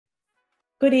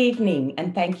Good evening,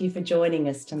 and thank you for joining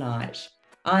us tonight.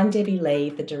 I'm Debbie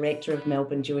Lee, the Director of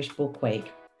Melbourne Jewish Book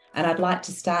Week, and I'd like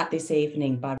to start this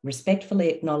evening by respectfully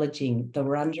acknowledging the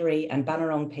Wurundjeri and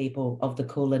Bunurong people of the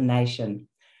Kulin Nation,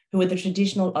 who are the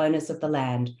traditional owners of the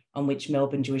land on which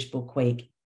Melbourne Jewish Book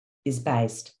Week is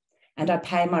based, and I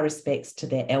pay my respects to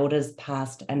their elders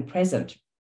past and present.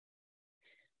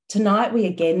 Tonight, we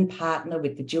again partner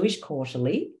with the Jewish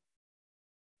Quarterly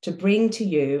to bring to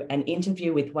you an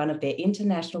interview with one of their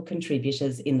international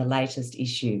contributors in the latest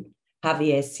issue,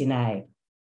 Javier Sinay.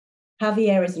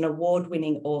 Javier is an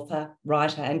award-winning author,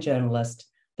 writer, and journalist,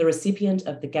 the recipient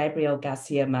of the Gabriel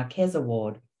Garcia Marquez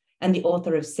Award, and the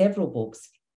author of several books,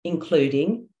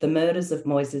 including The Murders of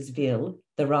Moisesville,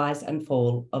 The Rise and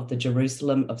Fall of the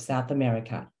Jerusalem of South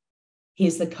America. He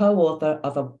is the co-author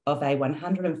of a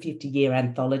 150-year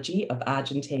anthology of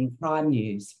Argentine crime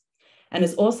news, and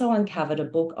has also uncovered a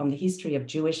book on the history of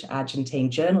Jewish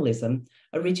Argentine journalism,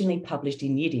 originally published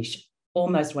in Yiddish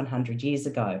almost 100 years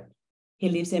ago. He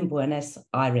lives in Buenos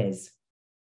Aires.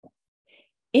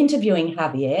 Interviewing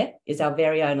Javier is our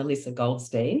very own Elissa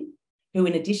Goldstein, who,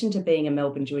 in addition to being a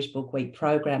Melbourne Jewish Book Week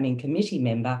Programming Committee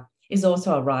member, is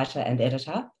also a writer and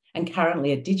editor, and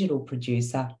currently a digital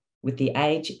producer with The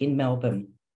Age in Melbourne.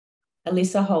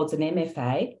 Elissa holds an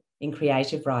MFA in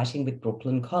creative writing with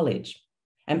Brooklyn College,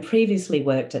 and previously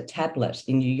worked at Tablet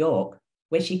in New York,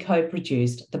 where she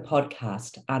co-produced the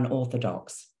podcast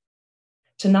Unorthodox.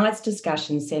 Tonight's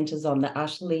discussion centres on the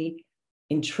utterly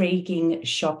intriguing,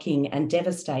 shocking, and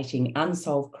devastating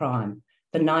unsolved crime,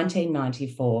 the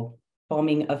 1994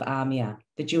 bombing of AMIA,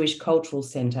 the Jewish Cultural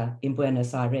Centre in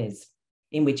Buenos Aires,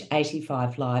 in which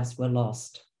 85 lives were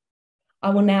lost. I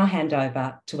will now hand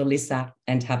over to Elissa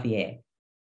and Javier.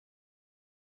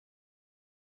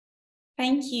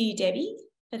 Thank you, Debbie,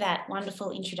 for that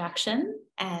wonderful introduction,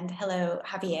 and hello,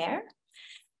 Javier,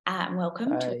 and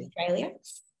welcome to Australia,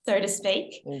 so to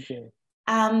speak. Thank you.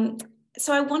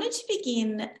 So I wanted to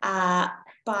begin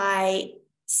by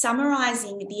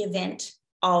summarising the event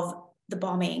of the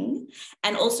bombing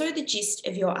and also the gist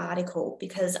of your article,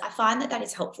 because I find that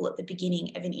is helpful at the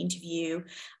beginning of an interview.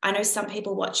 I know some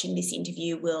people watching this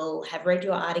interview will have read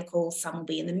your article, some will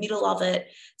be in the middle of it,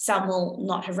 some will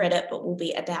not have read it but will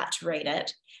be about to read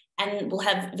it, and will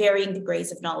have varying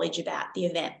degrees of knowledge about the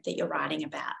event that you're writing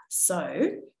about. So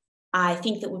I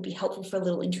think that would be helpful for a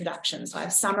little introduction. So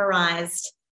I've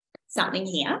summarised something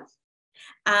here.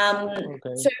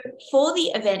 So for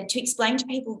the event, to explain to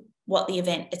people what the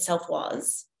event itself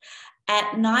was,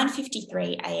 at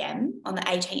 9:53 a.m. on the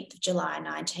 18th of July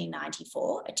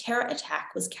 1994, a terror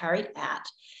attack was carried out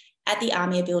at the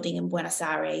AMIA building in Buenos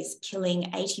Aires,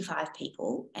 killing 85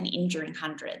 people and injuring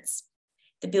hundreds.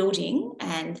 The building,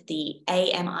 and the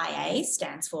AMIA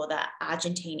stands for the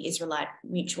Argentine Israelite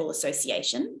Mutual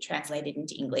Association, translated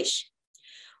into English,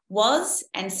 was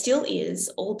and still is,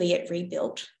 albeit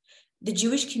rebuilt, the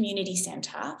Jewish Community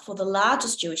Centre for the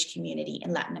largest Jewish community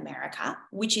in Latin America,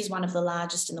 which is one of the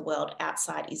largest in the world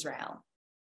outside Israel.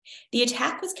 The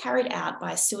attack was carried out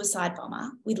by a suicide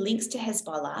bomber with links to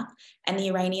Hezbollah and the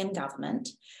Iranian government,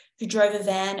 who drove a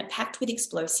van packed with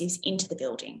explosives into the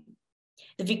building.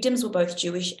 The victims were both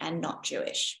Jewish and not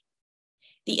Jewish.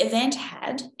 The event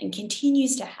had, and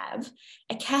continues to have,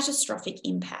 a catastrophic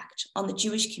impact on the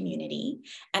Jewish community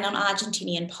and on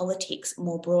Argentinian politics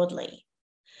more broadly.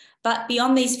 But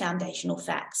beyond these foundational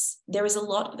facts, there is a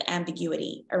lot of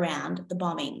ambiguity around the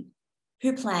bombing.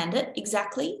 Who planned it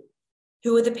exactly?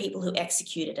 Who are the people who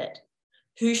executed it?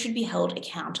 Who should be held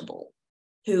accountable?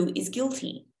 Who is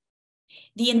guilty?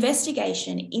 The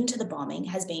investigation into the bombing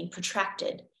has been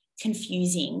protracted,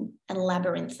 confusing, and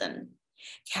labyrinthine,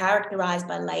 characterised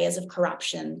by layers of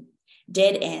corruption,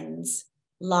 dead ends,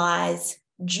 lies,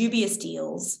 dubious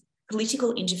deals,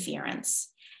 political interference,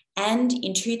 and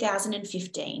in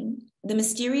 2015, the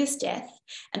mysterious death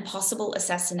and possible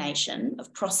assassination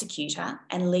of prosecutor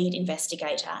and lead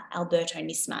investigator Alberto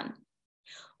Nisman.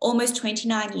 Almost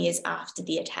 29 years after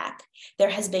the attack,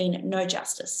 there has been no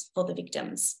justice for the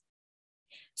victims.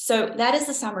 So that is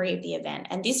the summary of the event.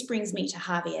 And this brings me to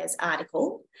Javier's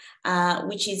article,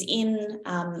 which is in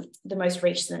the most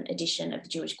recent edition of the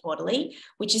Jewish Quarterly,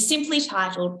 which is simply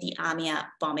titled The AMIA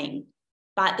Bombing.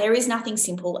 But there is nothing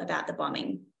simple about the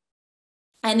bombing.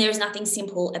 And there is nothing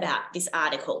simple about this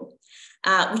article,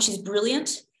 which is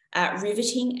brilliant,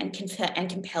 riveting and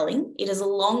compelling. It is a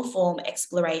long-form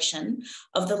exploration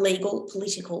of the legal,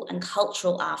 political and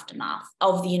cultural aftermath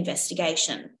of the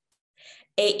investigation.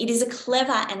 It is a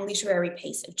clever and literary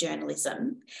piece of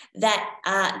journalism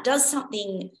that does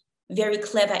something very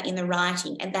clever in the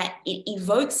writing, and that it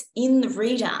evokes in the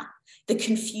reader the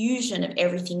confusion of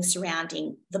everything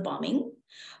surrounding the bombing,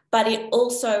 but it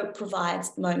also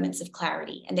provides moments of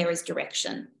clarity and there is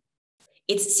direction.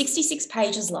 It's 66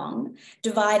 pages long,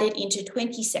 divided into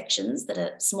 20 sections that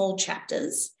are small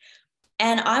chapters.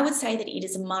 And I would say that it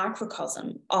is a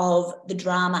microcosm of the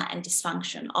drama and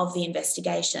dysfunction of the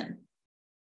investigation.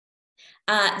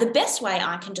 The best way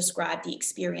I can describe the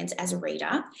experience as a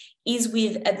reader is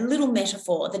with a little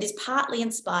metaphor that is partly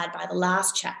inspired by the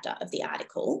last chapter of the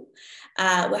article,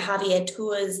 where Javier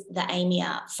tours the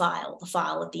AMIA file, the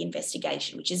file of the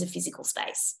investigation, which is a physical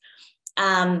space.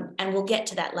 And we'll get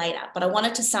to that later, but I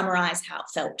wanted to summarize how it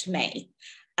felt to me.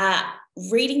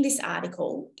 Reading this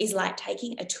article is like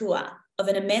taking a tour of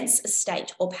an immense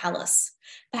estate or palace,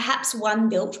 perhaps one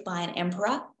built by an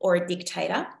emperor or a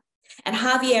dictator. And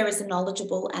Javier is a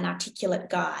knowledgeable and articulate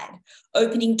guide,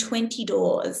 opening 20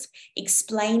 doors,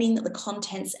 explaining the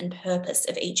contents and purpose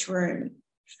of each room.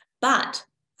 But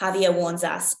Javier warns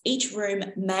us, each room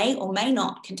may or may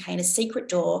not contain a secret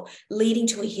door leading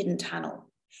to a hidden tunnel.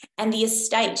 And the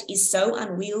estate is so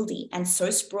unwieldy and so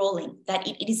sprawling that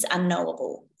it is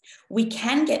unknowable. We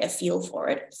can get a feel for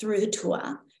it through the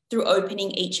tour, through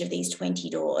opening each of these 20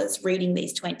 doors, reading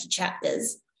these 20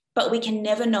 chapters, but we can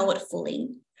never know it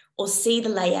fully or see the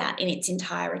layout in its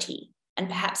entirety, and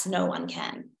perhaps no one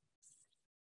can.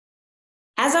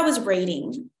 As I was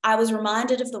reading, I was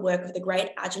reminded of the work of the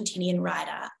great Argentinian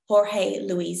writer, Jorge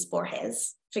Luis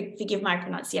Borges. Forgive my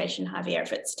pronunciation, Javier,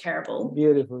 if it's terrible.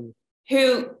 Beautiful.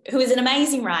 Who is an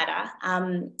amazing writer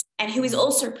and who is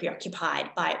also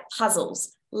preoccupied by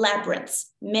puzzles,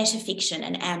 labyrinths, metafiction,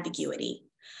 and ambiguity.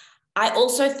 I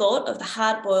also thought of the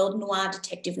hard-boiled noir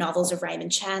detective novels of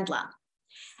Raymond Chandler.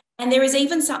 And there is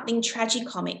even something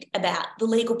tragicomic about the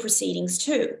legal proceedings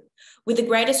too. With the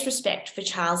greatest respect for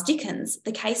Charles Dickens,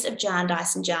 the case of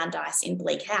Jarndyce and Jarndyce in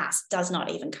Bleak House does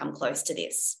not even come close to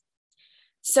this.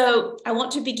 So I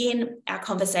want to begin our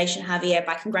conversation, Javier,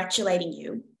 by congratulating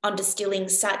you on distilling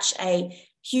such a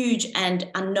huge and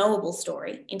unknowable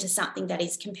story into something that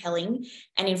is compelling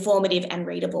and informative and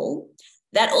readable,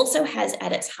 that also has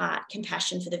at its heart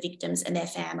compassion for the victims and their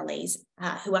families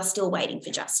who are still waiting for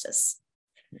justice.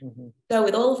 Mm-hmm. So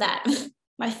with all of that,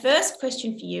 my first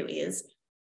question for you is,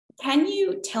 can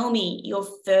you tell me your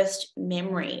first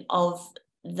memory of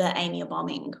the AMIA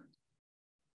bombing?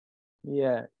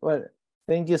 Yeah, well,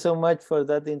 thank you so much for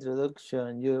that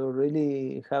introduction. You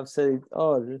really have said it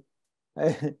all.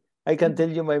 I can tell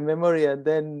you my memory and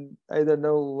then I don't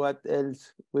know what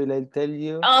else will I tell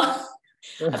you. Oh,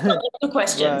 I've got lots of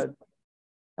questions.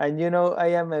 And you know, I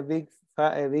am a big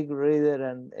reader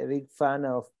and a big fan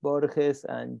of Borges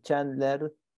and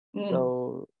Chandler,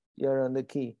 so you're on the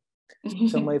key.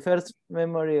 So my first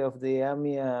memory of the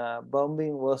AMIA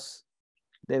bombing was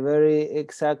the very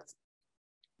exact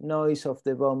noise of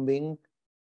the bombing,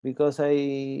 because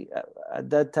at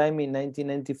that time in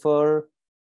 1994,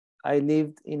 I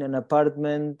lived in an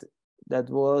apartment that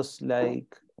was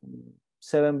like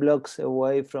 7 blocks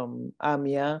away from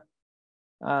AMIA,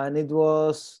 and it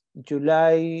was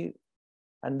July,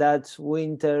 and that's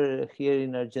winter here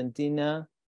in Argentina.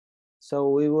 So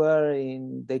we were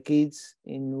the kids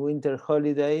in winter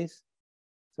holidays.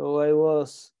 So I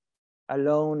was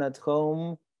alone at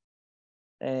home.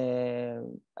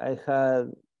 I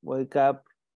had woke up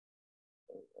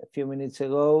a few minutes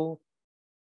ago.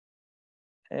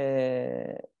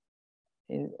 At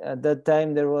that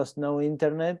time there was no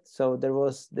internet, so there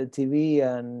was the TV,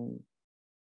 and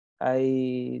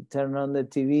I turned on the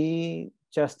TV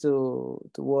just to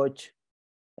watch,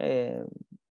 I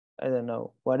don't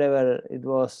know, whatever it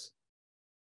was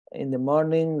in the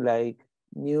morning, like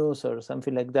news or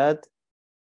something like that.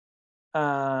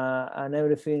 And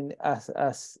everything, as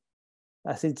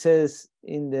it says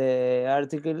in the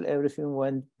article, everything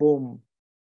went boom.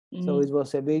 So it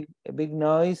was a big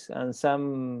noise and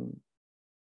some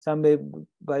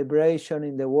vibration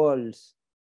in the walls.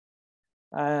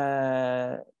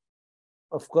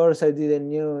 Of course, I didn't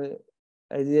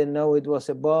know it was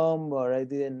a bomb, or I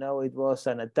didn't know it was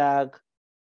an attack.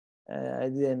 I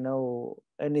didn't know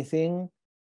anything.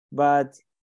 But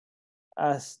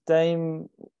as time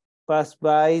passed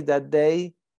by that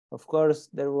day, of course,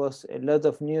 there was a lot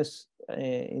of news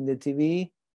in the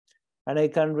TV. And I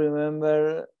can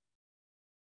remember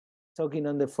talking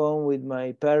on the phone with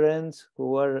my parents who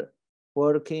were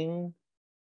working,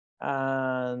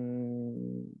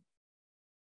 and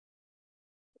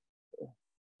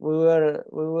we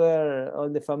were all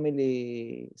the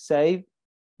family safe,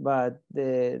 but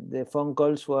the phone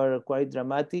calls were quite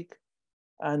dramatic.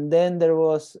 And then there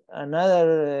was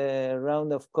another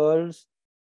round of calls,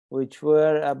 which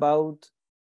were about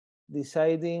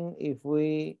deciding if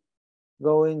we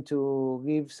going to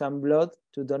give some blood,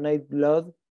 to donate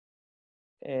blood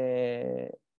in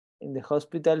the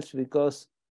hospitals, because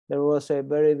there was a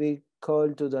very big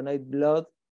call to donate blood,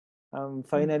 and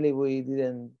finally we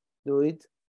didn't do it.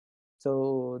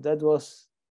 So that was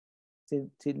till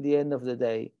the end of the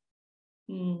day.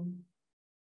 And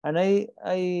I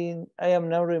am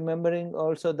now remembering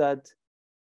also that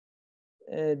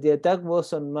the attack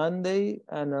was on Monday,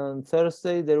 and on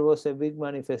Thursday there was a big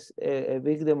a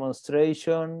big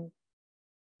demonstration,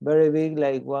 very big,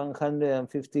 like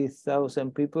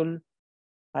 150,000 people,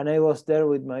 and I was there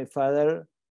with my father.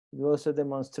 It was a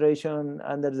demonstration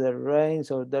under the rain,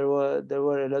 so there were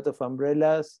a lot of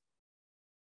umbrellas,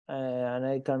 and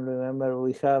I can remember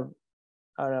we have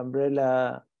our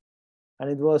umbrella, and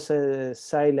it was a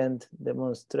silent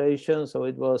demonstration, so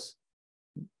it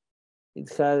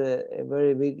had a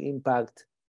very big impact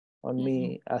on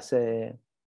me as an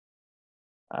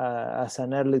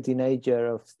early teenager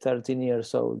of 13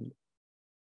 years old.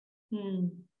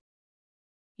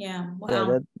 Yeah, wow.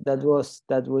 Yeah, that was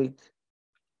that week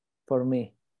for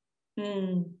me.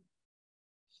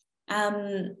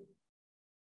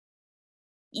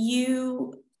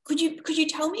 Could you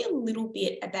tell me a little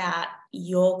bit about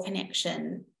your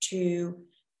connection to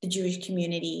the Jewish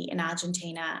community in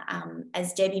Argentina?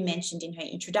 As Debbie mentioned in her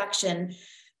introduction,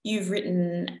 you've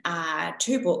written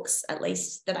 2 books, at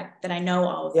least that I know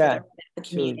of, about the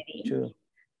community. True.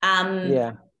 And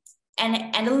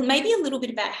maybe a little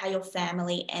bit about how your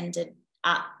family ended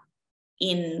up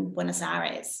in Buenos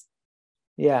Aires.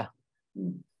 Yeah.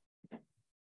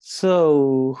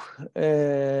 So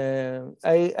I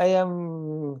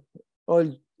am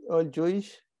all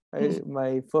Jewish.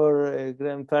 My 4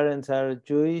 grandparents are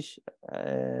Jewish,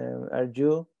 are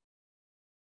Jew.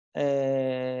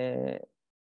 The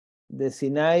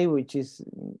Sinay, which is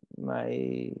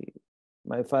my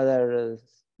father's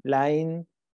line,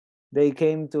 they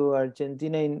came to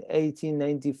Argentina in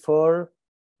 1894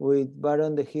 with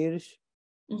Baron de Hirsch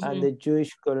and the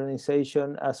Jewish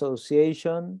Colonization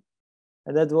Association,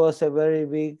 and that was a very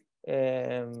big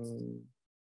like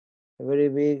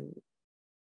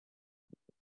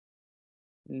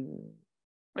plan.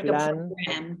 A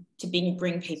program to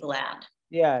bring people out.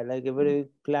 Yeah, like a very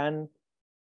big plan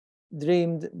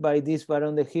dreamed by this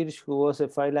Baron de Hirsch, who was a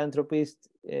philanthropist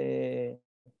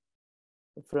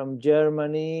from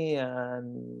Germany,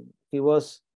 and he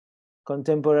was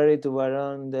contemporary to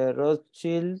Baron de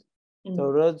Rothschild.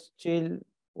 So Rothschild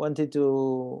wanted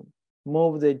to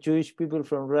move the Jewish people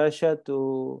from Russia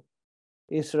to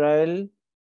Israel.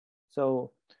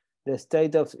 So the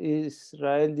state of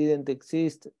Israel didn't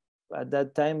exist at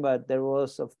that time, but there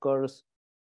was, of course,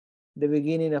 the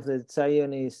beginning of the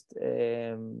Zionist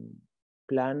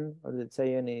plan, or the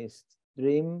Zionist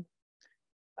dream.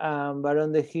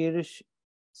 Baron de Hirsch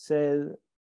said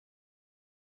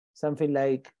something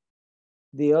like,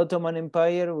 the Ottoman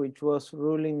Empire, which was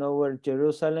ruling over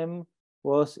Jerusalem,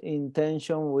 was in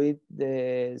tension with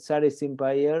the Tsarist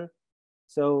Empire.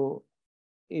 So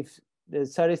if the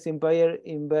Tsarist Empire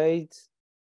invades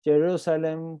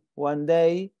Jerusalem one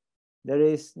day, there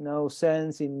is no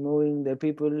sense in moving the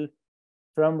people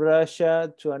from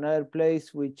Russia to another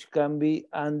place which can be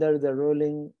under the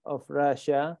ruling of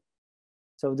Russia.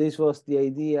 So this was the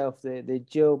idea of the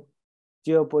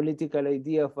geopolitical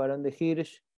idea of Baron de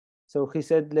Hirsch. So he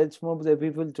said, let's move the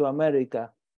people to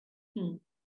America.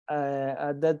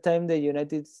 At that time, the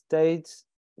United States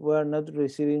were not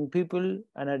receiving people,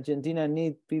 and Argentina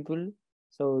need people.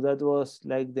 So that was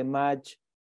like the match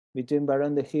between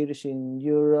Baron de Hirsch in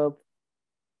Europe,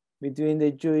 between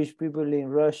the Jewish people in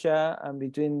Russia, and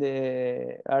between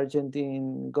the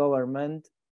Argentine government,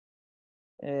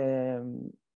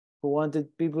 who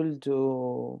wanted people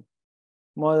to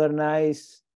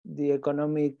modernize the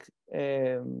economy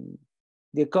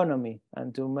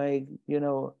and to make,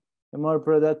 a more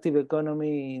productive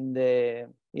economy in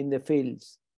the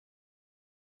fields.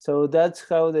 So that's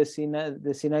how the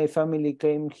Sinay family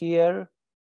came here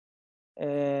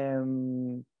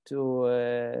to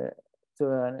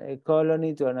a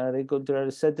colony, to an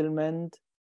agricultural settlement.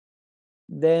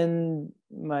 Then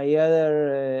my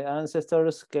other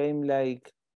ancestors came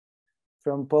like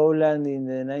from Poland in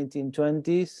the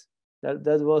 1920s.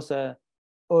 That was a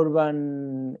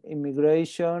urban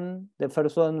immigration. The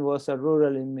first one was a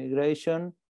rural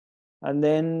immigration. And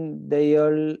then they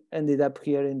all ended up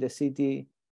here in the city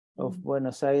of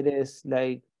Buenos Aires,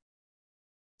 like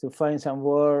to find some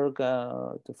work,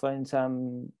 to find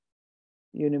some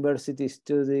university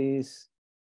studies.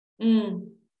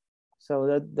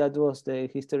 So that was the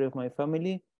history of my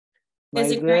family.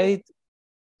 There's a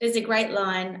great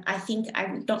line. I think,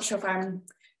 I'm not sure if I'm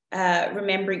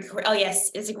remembering, oh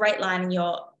yes, there's a great line in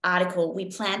your article.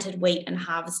 We planted wheat and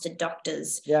harvested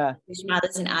doctors. Yeah. Which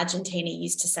mothers in Argentina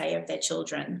used to say of their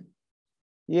children.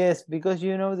 Yes, because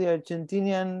you know the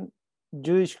Argentinian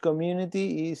Jewish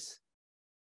community is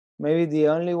maybe the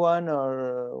only one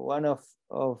or one of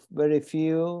very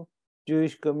few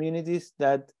Jewish communities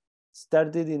that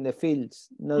started in the fields,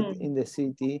 not in the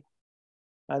city.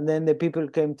 And then the people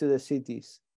came to the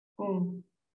cities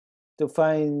to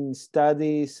find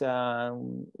studies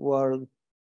and work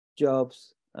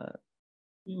jobs.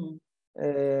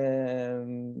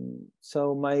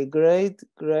 So my great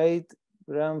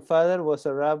grandfather was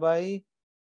a rabbi,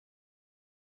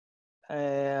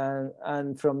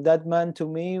 and from that man to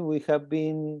me, we have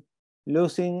been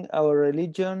losing our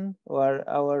religion, or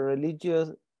our religious,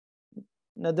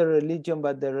 not the religion,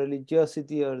 but the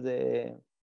religiosity, or the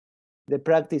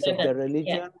practice of the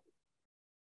religion. Yeah.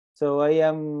 So I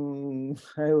am,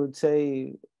 I would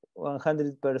say,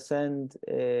 100%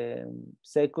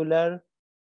 secular,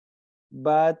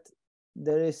 but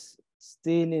there is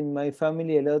still in my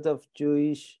family a lot of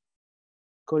Jewish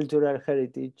cultural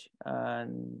heritage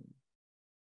and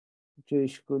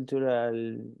Jewish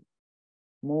cultural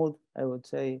mood, I would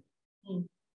say,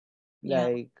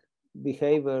 like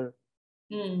behavior.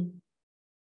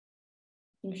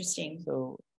 Interesting.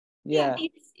 So yeah,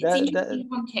 it's interesting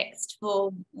context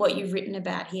for what you've written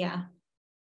about here.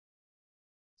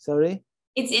 Sorry?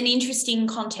 It's an interesting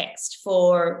context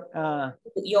for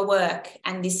your work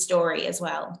and this story as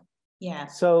well. Yeah.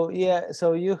 So yeah,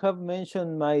 so you have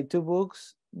mentioned my two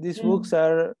books. These books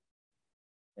are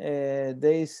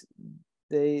the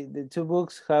two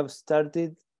books have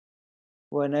started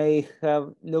when I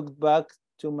have looked back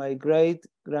to my great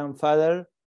grandfather,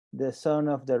 the son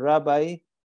of the rabbi,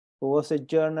 who was a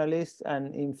journalist,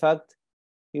 and in fact,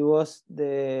 he was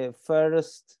the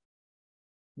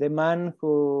man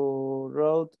who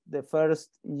wrote the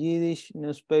first Yiddish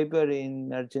newspaper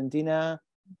in Argentina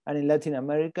and in Latin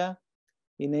America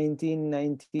in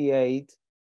 1998.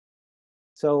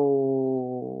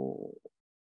 So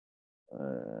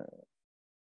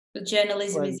the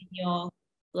journalism is in your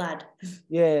blood.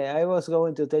 Yeah, I was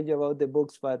going to tell you about the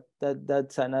books, but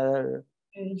that's another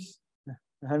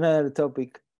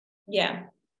topic. Yeah.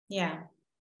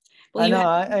 Well,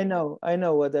 I know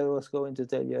what I was going to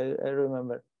tell you. I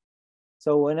remember.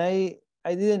 So when I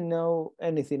didn't know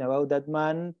anything about that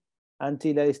man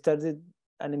until I started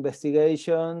an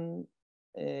investigation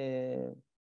in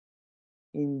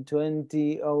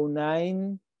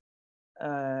 2009.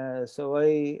 So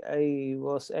I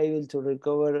was able to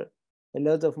recover a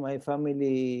lot of my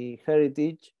family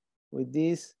heritage with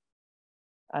this,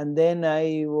 and then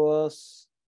I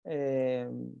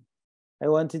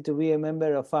wanted to be a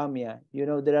member of AMIA. You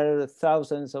know, there are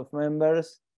thousands of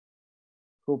members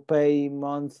who pay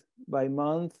month by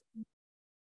month.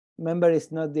 Member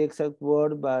is not the exact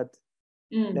word, but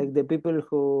like the people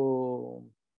who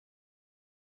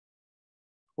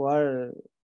are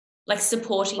like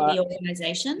supporting the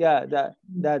organization. Yeah,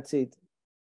 that's it.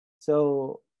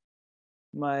 So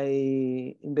my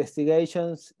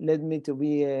investigations led me to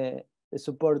be a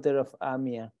supporter of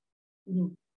AMIA.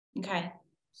 Okay.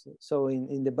 So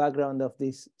in the background of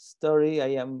this story,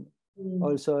 I am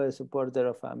also a supporter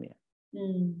of AMIA.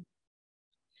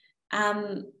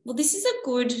 Well, this is a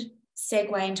good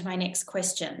segue into my next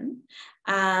question.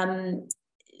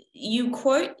 You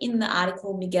quote in the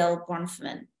article Miguel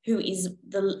Bronfman, who is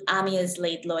the AMIA's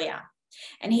lead lawyer,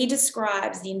 and he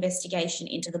describes the investigation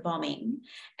into the bombing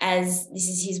as, this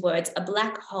is his words, a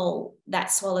black hole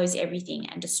that swallows everything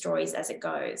and destroys as it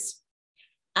goes.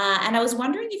 And I was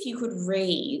wondering if you could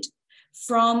read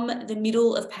from the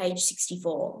middle of page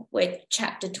 64, where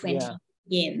chapter 20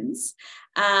 begins,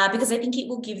 because I think it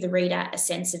will give the reader a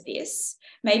sense of this.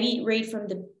 Maybe read from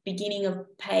the beginning of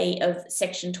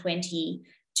section 20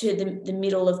 to the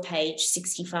middle of page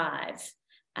 65.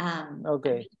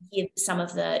 Okay. Hear some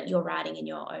of your writing in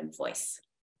your own voice.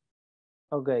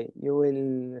 Okay, you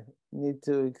will need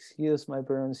to excuse my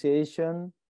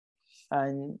pronunciation,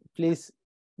 and please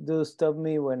do stop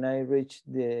me when I reach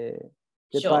the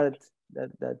part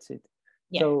that's it.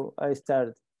 Yeah. So I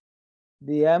start.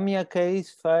 The AMIA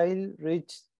case file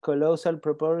reached colossal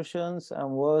proportions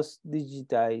and was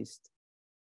digitized.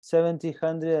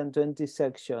 720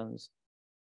 sections,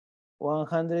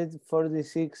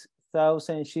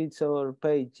 146,000 sheets or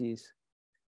pages,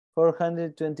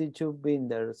 422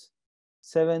 binders,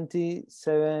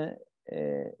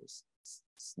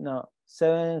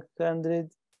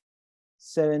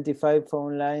 775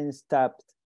 phone lines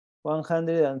tapped,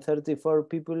 134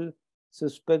 people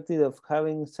suspected of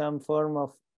having some form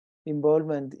of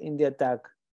involvement in the attack,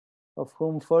 of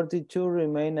whom 42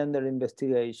 remain under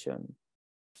investigation.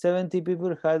 70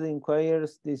 people had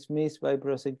inquiries dismissed by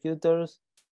prosecutors,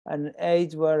 and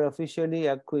 8 were officially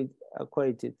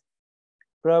acquitted.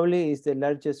 Probably is the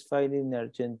largest file in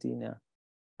Argentina.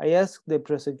 I asked the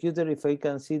prosecutor if I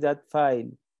can see that file.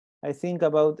 I think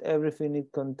about everything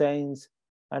it contains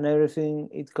and everything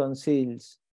it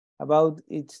conceals, about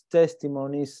its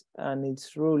testimonies and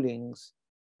its rulings,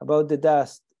 about the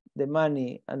dust, the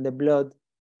money, and the blood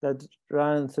that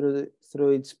ran through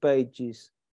its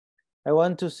pages. I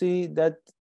want to see that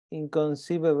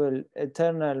inconceivable,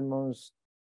 eternal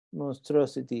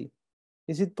monstrosity.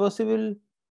 Is it possible?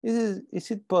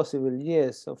 Is it possible?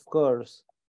 Yes, of course.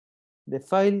 The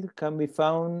file can be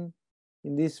found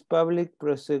in this public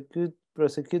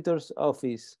prosecutor's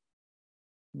office.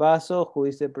 Basso, who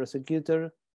is the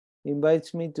prosecutor,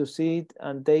 invites me to see it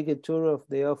and take a tour of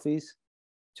the office,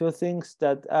 2 things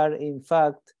that are in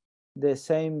fact the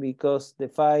same because the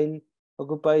file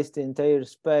occupies the entire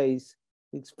space,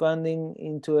 expanding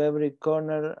into every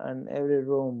corner and every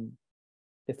room.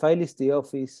 The file is the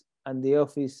office, and the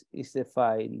office is the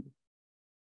file.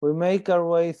 We make our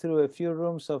way through a few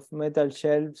rooms of metal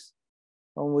shelves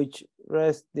on which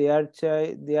rest the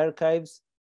archives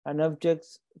and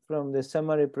objects from the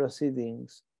summary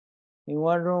proceedings. In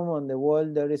one room on the wall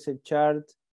there is a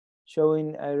chart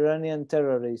showing Iranian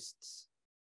terrorists.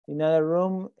 In another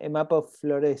room, a map of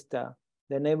Floresta,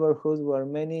 the neighborhood where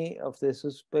many of the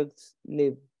suspects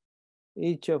live,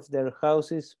 each of their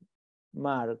houses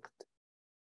marked.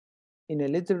 In a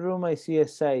little room I see a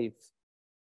safe.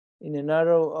 In a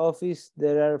narrow office,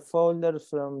 there are folders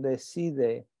from the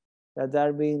CIDE that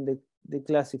are being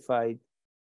declassified.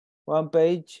 One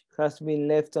page has been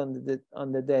left on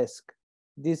the desk.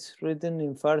 This written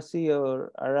in Farsi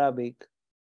or Arabic.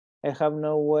 I have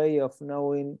no way of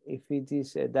knowing if it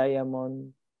is a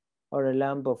diamond or a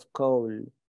lump of coal.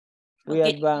 We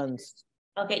advance.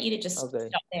 I'll get you to just stop there.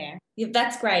 Yeah,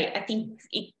 that's great. I think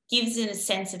it gives it a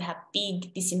sense of how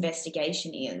big this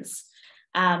investigation is.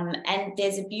 And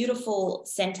there's a beautiful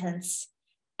sentence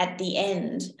at the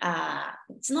end.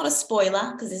 It's not a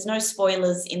spoiler because there's no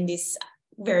spoilers in this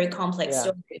very complex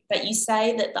story, but you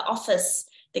say that the office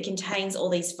that contains all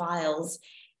these files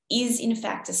is in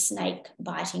fact a snake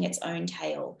biting its own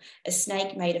tail, a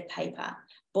snake made of paper,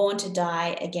 born to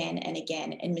die again and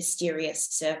again in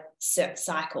mysterious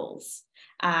cycles,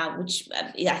 which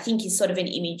I think is sort of an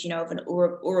image, of an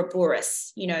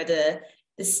Ouroboros,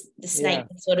 the snake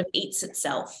that sort of eats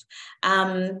itself.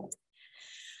 Given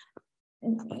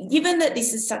that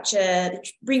this is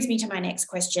which brings me to my next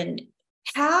question,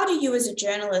 how do you as a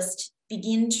journalist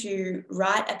begin to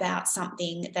write about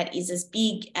something that is as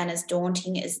big and as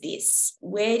daunting as this?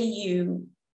 Where do you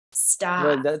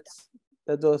start? Well,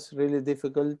 that was really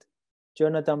difficult.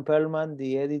 Jonathan Perlman,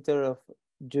 the editor of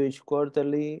Jewish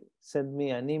Quarterly, sent me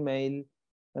an email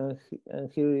and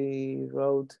he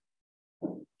wrote,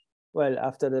 well,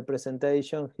 after the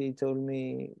presentation, he told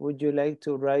me, would you like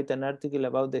to write an article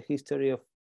about the history of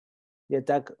the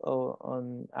attack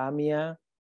on AMIA?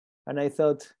 And I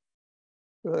thought,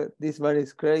 well, this one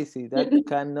is crazy. That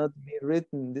cannot be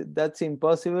written. That's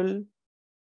impossible.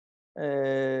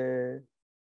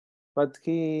 But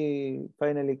he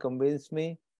finally convinced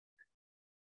me.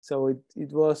 So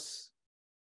it was,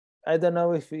 I don't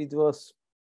know if it was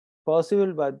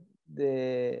possible, but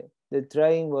the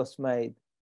trying was made.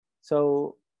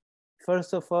 So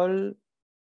first of all,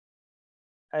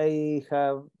 I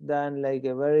have done like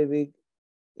a very big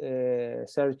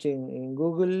searching in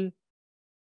Google,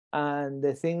 and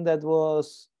the thing that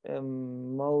was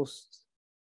most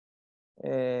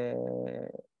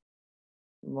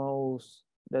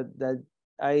that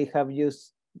I have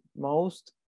used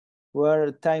most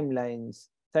were timelines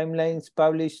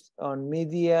published on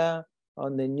media,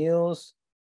 on the news,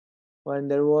 when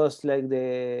there was like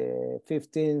the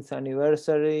 15th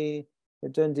anniversary, the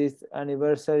 20th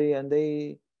anniversary, and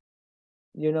they,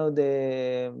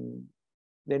 the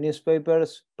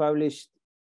newspapers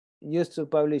used to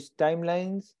publish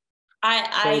timelines.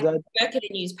 I work at a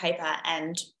newspaper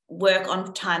and work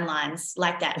on timelines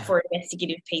like that for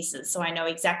investigative pieces. So I know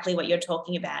exactly what you're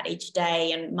talking about each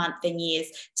day and month and years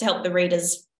to help the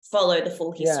readers follow the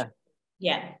full history.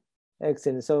 Yeah.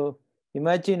 Excellent. So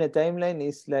imagine a timeline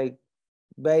is like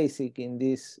basic in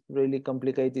this really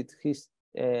complicated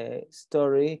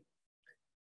story.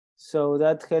 So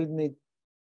that helped me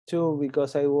too,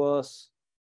 because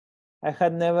I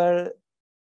had never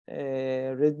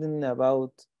written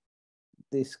about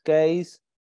this case.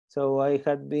 So I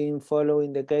had been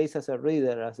following the case as a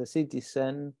reader, as a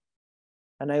citizen,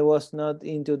 and I was not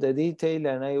into the detail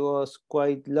and I was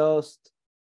quite lost.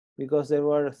 because there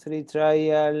were 3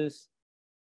 trials,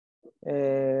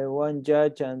 1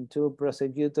 judge and 2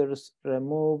 prosecutors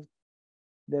removed.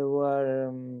 There were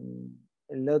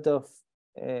a lot of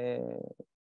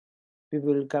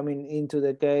people coming into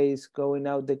the case, going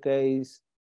out the case.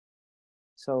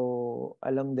 So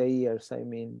along the years, I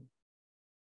mean.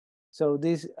 So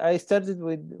I started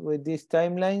with these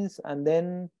timelines, and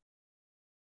then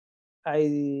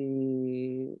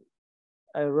I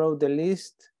wrote a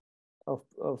list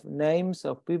of names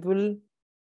of people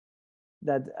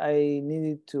that I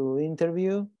needed to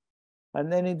interview. And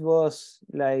then it was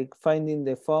like finding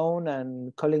the phone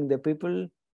and calling the people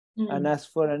and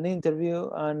ask for an interview.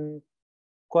 And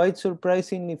quite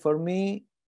surprisingly for me,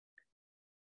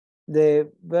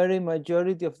 the very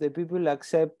majority of the people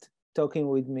accept talking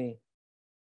with me.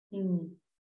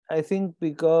 I think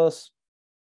because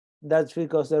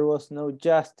there was no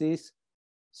justice,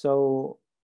 so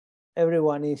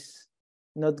everyone is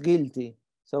not guilty.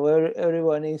 So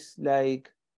everyone is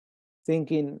like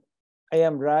thinking, I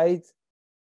am right.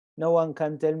 No one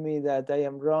can tell me that I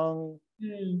am wrong.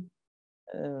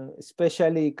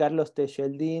 Especially Carlos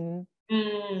Techeldin,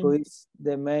 who is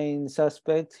the main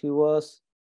suspect. He was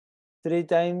 3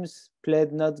 times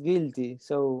pled not guilty.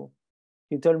 So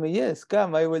he told me, yes,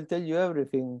 come, I will tell you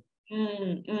everything.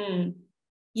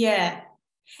 Yeah.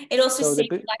 It also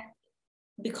seems like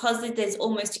because there's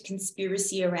almost a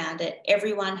conspiracy around it,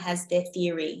 everyone has their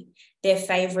theory, their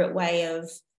favorite way of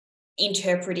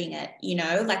interpreting it, you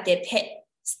know, like their pet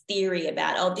theory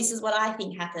about, oh, this is what I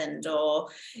think happened, or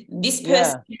this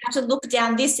person had to look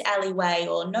down this alleyway,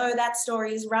 or no, that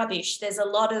story is rubbish. There's a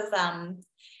lot of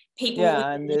people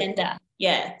with an agenda.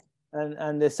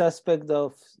 And the suspect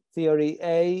of theory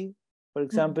A, for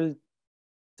example,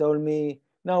 told me,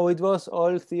 no, it was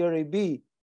all theory B.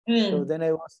 So then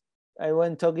I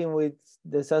went talking with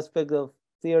the suspect of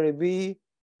theory B,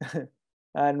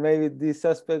 and maybe this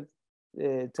suspect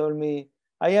told me,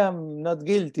 I am not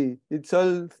guilty. It's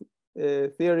all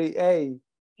theory A.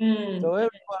 So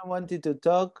everyone wanted to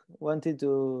talk, wanted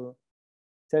to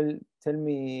tell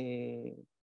me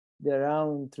their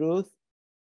own truth.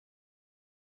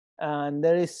 And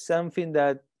there is something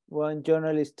that one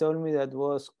journalist told me that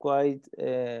was quite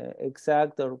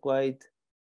exact, or quite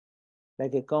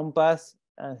like a compass.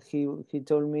 And he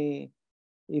told me,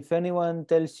 if anyone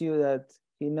tells you that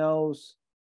he knows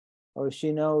or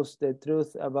she knows the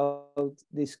truth about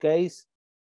this case,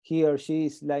 he or she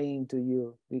is lying to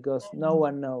you, because no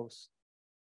one knows.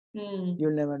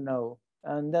 You'll never know.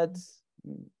 And that's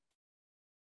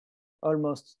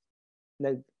almost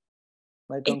like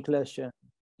my conclusion.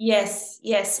 Yes.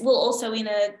 Well, also in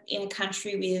a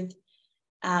country with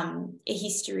a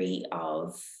history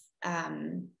of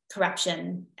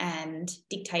corruption and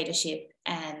dictatorship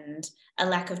and a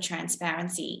lack of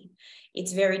transparency,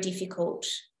 it's very difficult,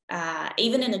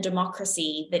 even in a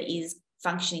democracy that is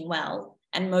functioning well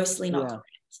and mostly not corrupt.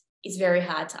 It's very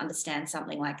hard to understand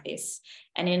something like this.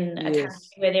 And in a country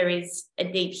where there is a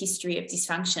deep history of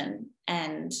dysfunction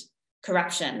and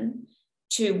corruption,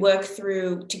 to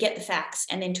get the facts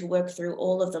and then to work through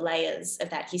all of the layers of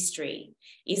that history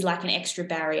is like an extra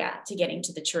barrier to getting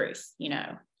to the truth, you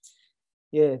know?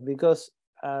 Yeah, because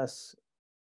as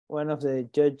one of the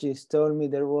judges told me,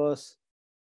 there was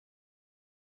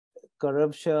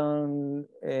corruption.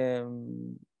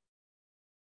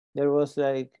 There was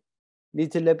like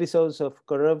little episodes of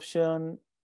corruption,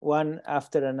 one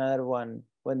after another one,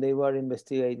 when they were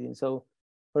investigating. So,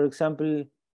 for example,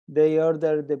 they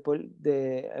ordered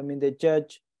the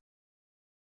judge,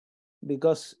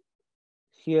 because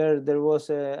here there was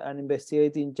an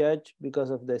investigating judge because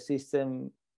of the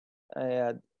system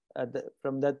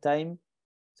from that time.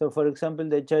 So, for example,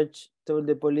 the judge told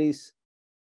the police,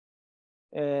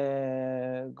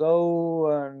 go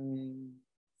and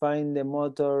find the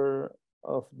motor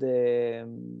of the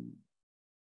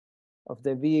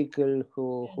vehicle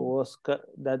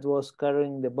that was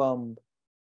carrying the bomb.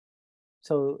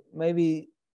 So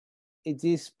maybe it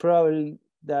is probable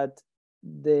that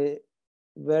the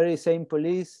very same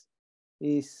police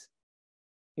is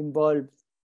involved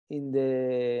in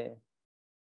the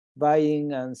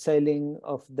buying and selling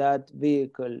of that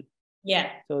vehicle.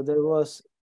 Yeah. So there was,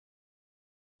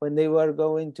 when they were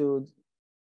going to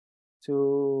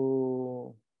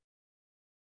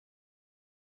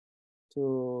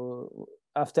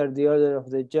after the order of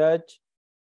the judge,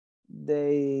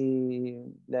 they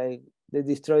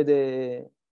destroy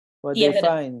what they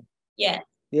find. Yeah.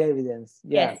 The evidence.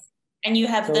 Yeah. Yes. And you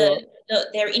have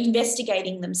they're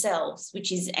investigating themselves,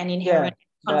 which is an inherent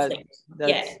conflict.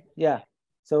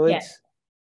 So it's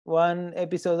one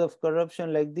episode of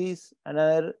corruption like this,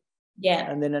 another Yeah.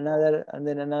 and then another, and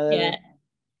then another. Yeah.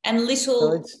 And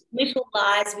So little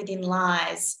lies within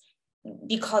lies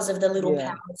because of the little yeah.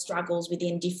 power struggles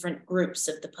within different groups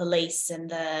of the police and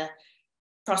the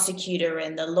prosecutor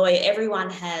and the lawyer. Everyone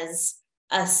has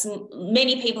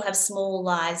many people have small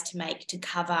lies to make to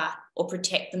cover or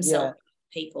protect themselves.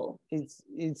 People.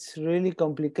 It's really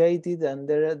complicated, and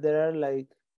there are like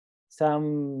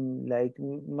some like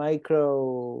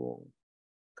micro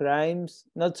crimes,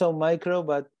 not so micro,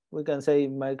 but we can say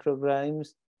micro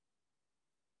crimes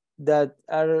that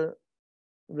are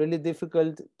really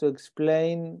difficult to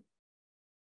explain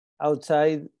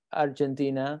outside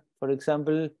Argentina. For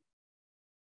example,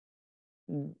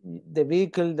 the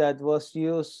vehicle that was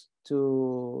used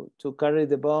to carry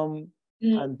the bomb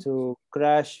and to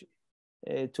crash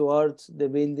towards the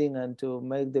building and to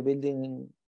make the building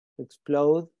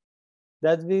explode,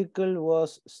 that vehicle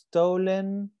was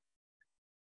stolen,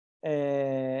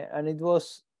 and it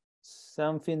was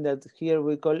something that here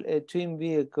we call a twin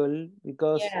vehicle,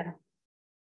 because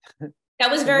that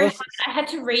was very hard. I had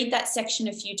to read that section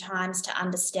a few times to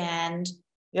understand.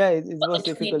 Yeah, it was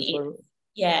difficult for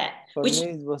me.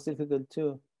 It was difficult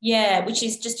too. Yeah, which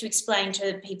is, just to explain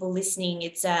to people listening,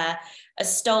 it's a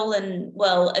stolen,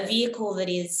 a vehicle that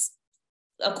is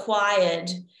acquired.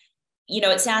 You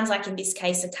know, it sounds like in this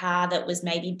case a car that was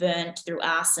maybe burnt through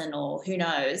arson or who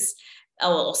knows,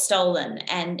 or stolen,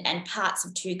 and parts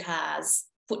of two cars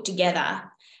put together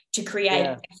to create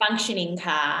a functioning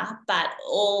car, but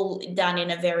all done in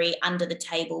a very under the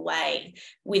table way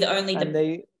with only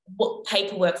the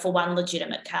paperwork for one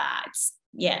legitimate car.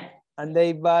 And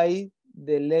they buy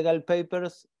the legal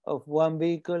papers of one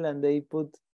vehicle and they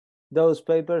put those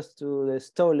papers to the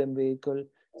stolen vehicle.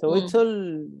 So it's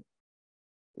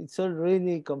all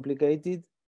really complicated,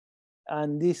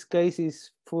 and this case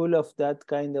is full of that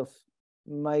kind of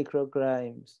micro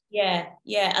crimes.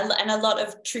 And a lot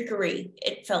of trickery,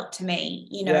 it felt to me,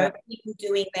 people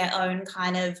doing their own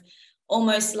kind of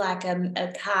almost like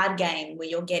a card game where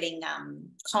you're getting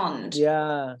conned.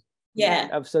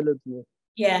 Absolutely.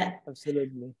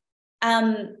 Absolutely.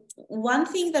 One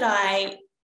thing that I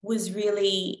was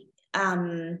really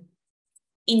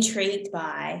intrigued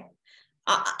by,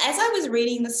 as I was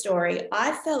reading the story,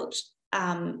 I felt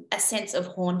a sense of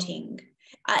haunting.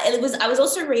 I was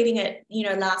also reading it,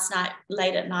 last night,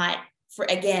 late at night.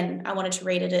 I wanted to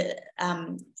read it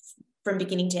from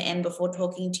beginning to end before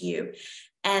talking to you,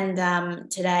 and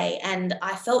today, and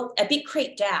I felt a bit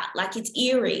creeped out. Like, it's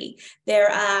eerie. There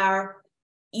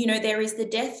is the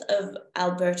death of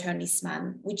Alberto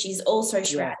Nisman, which is also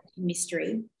shrouded in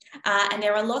mystery, and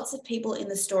there are lots of people in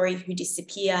the story who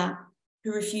disappear,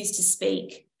 who refuse to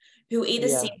speak, who either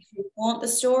seem to haunt the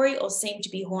story or seem to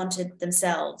be haunted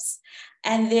themselves.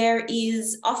 And there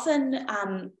is often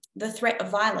the threat of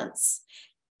violence.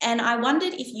 And I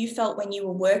wondered if you felt, when you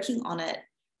were working on it,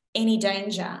 any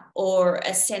danger or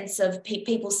a sense of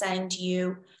people saying to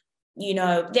you,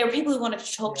 there are people who wanted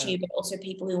to talk to you, but also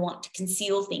people who want to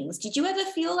conceal things. Did you ever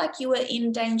feel like you were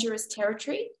in dangerous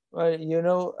territory? Well,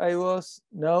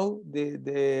 no,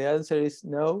 the answer is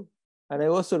no. And I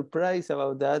was surprised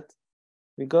about that,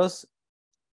 because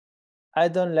I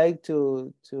don't like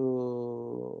to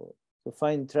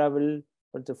find trouble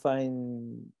or to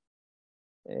find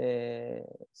the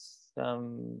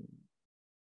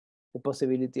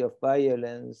possibility of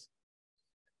violence.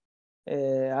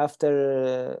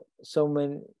 After so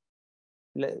many,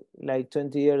 like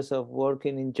 20 years of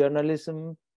working in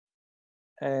journalism,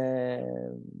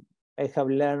 I have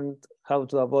learned how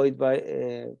to avoid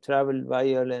travel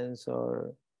violence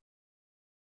or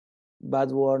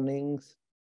bad warnings,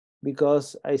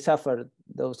 because I suffered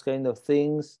those kind of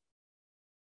things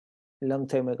a long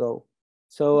time ago.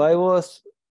 So I was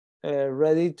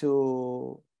ready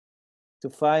to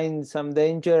find some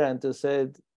danger and to say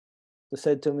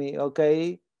to me,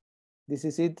 okay, this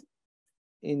is it.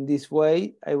 In this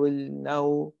way, I will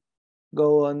now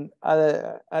go on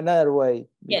another way.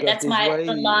 Yeah, that's the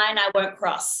line I won't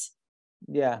cross.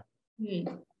 Yeah.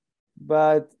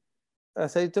 But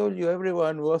as I told you,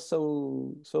 everyone was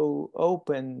so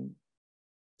open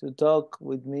to talk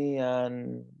with me,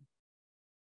 and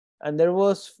there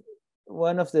was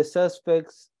one of the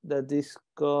suspects that is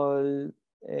called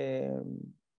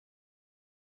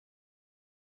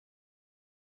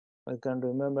I can't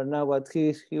remember now, but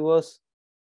he was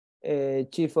a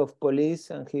chief of police,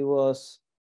 and he was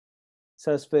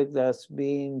suspect as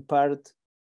being part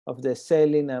of the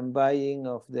selling and buying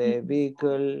of the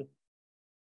vehicle.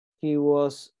 He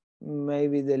was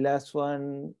maybe the last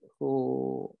one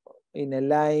who in a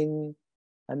line,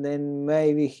 and then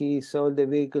maybe he sold the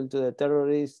vehicle to the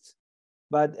terrorists.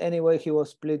 But anyway, he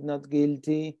was plead not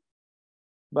guilty,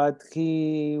 but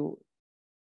he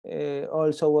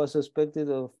also was suspected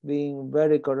of being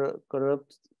very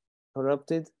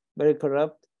corrupted, very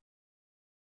corrupt.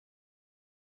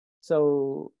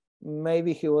 So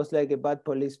maybe he was like a bad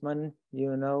policeman,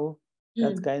 you know,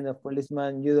 that kind of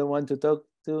policeman you don't want to talk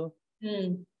to.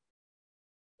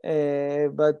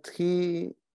 But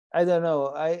I don't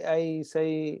know. I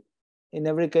say, in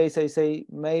every case, I say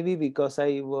maybe because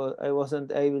I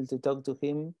wasn't able to talk to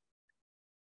him.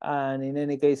 And in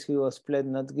any case, he was pled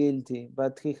not guilty,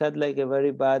 but he had like a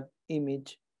very bad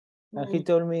image. And he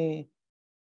told me,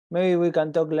 maybe we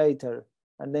can talk later.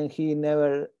 And then he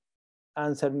never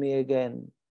answered me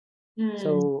again.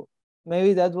 So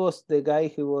maybe that was the guy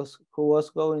who was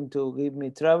going to give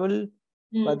me trouble,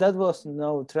 but that was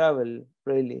no trouble,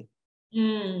 really.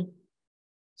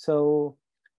 So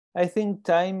I think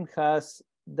time has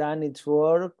done its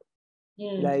work.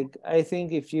 Like, I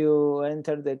think if you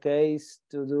enter the case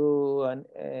to do a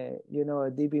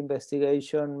deep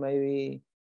investigation, maybe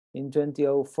in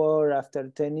 2004, after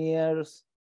 10 years,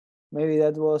 maybe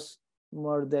that was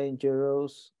more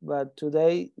dangerous. But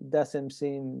today it doesn't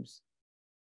seem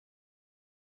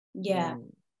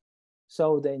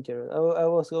so dangerous. I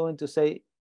was going to say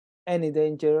any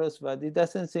dangerous, but it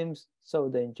doesn't seem so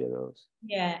dangerous.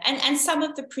 Yeah, and some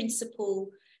of the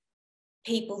principal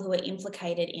people who are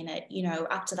implicated in it, you know,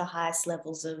 up to the highest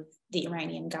levels of the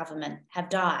Iranian government have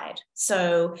died.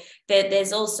 So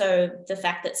there's also the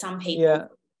fact that some people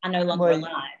are no longer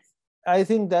alive. I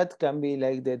think that can be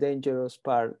like the dangerous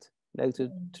part, like to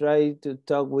try to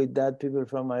talk with that people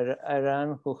from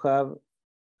Iran who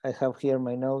I have here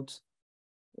my notes,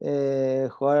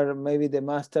 who are maybe the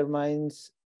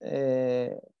masterminds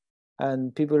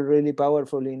and people really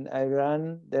powerful in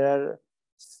Iran. There are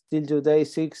still today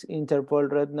 6 Interpol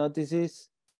red notices,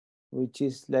 which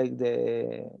is like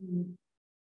the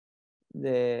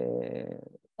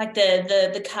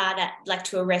card like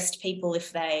to arrest people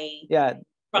if they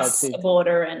cross a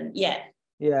border and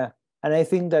and I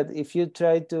think that if you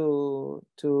try to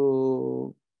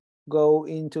go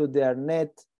into their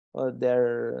net or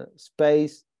their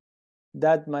space,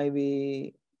 that might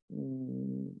be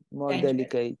more dangerous.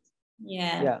 delicate.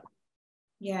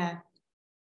 Yeah.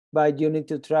 But you need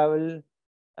to travel.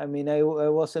 I mean, I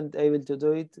wasn't able to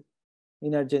do it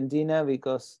in Argentina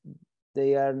because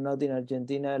they are not in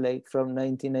Argentina like from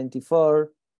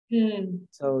 1994.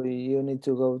 So you need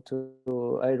to go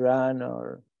to Iran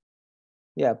or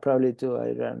probably to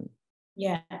Iran.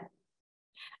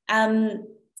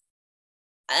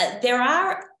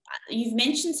 You've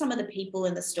mentioned some of the people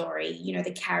in the story, you know,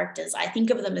 the characters. I think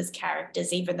of them as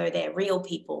characters, even though they're real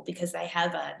people, because they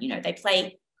have they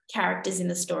play characters in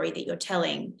the story that you're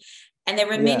telling. And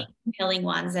there are many compelling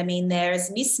ones. I mean, there's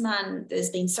Nisman, there's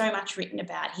been so much written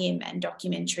about him and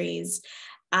documentaries.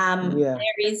 There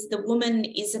is the woman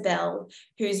Isabel,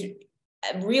 whose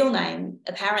real name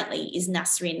apparently is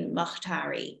Nasrin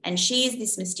Mokhtari, and she is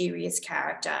this mysterious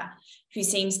character who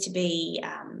seems to be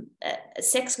a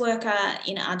sex worker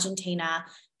in Argentina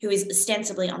who is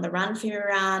ostensibly on the run from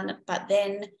Iran, but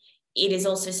then it is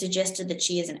also suggested that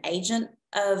she is an agent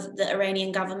of the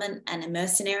Iranian government and a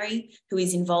mercenary who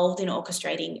is involved in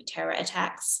orchestrating terror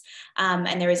attacks.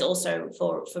 And there is also,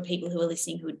 for people who are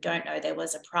listening who don't know, there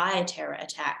was a prior terror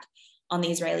attack on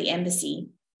the Israeli embassy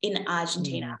in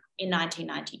Argentina in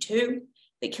 1992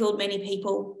 that killed many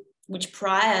people, which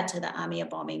prior to the AMIA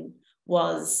bombing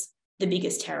was the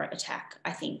biggest terror attack,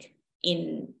 I think,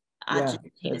 in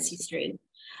Argentina's history.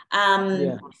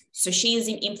 So she is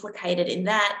implicated in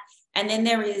that. And then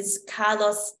there is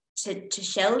Carlos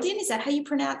Techeldin. Is that how you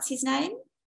pronounce his name?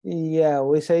 Yeah,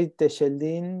 we say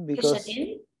Techeldin because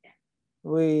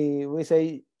we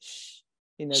say sh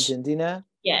in Argentina.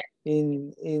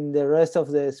 In the rest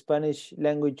of the Spanish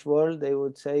language world, they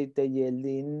would say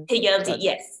Techeldin.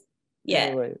 Yes.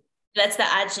 Anyway. That's the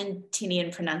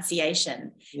Argentinian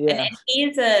pronunciation. And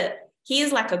he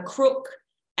is like a crook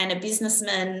and a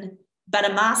businessman, but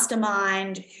a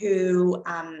mastermind who,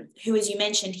 as you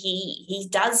mentioned, he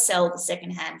does sell the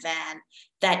secondhand van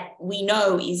that we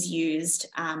know is used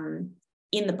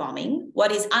in the bombing.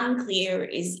 What is unclear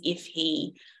is if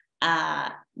he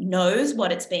knows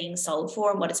what it's being sold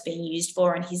for and what it's being used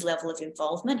for and his level of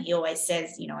involvement. He always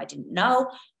says, I didn't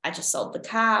know, I just sold the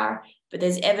car, but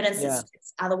there's evidence that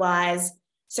suggests otherwise.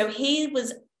 So he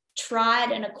was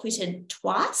tried and acquitted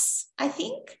twice, I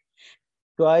think.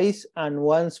 Twice and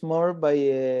once more by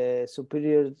a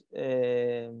superior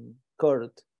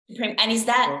court. And is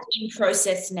that in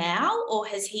process now, or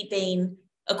has he been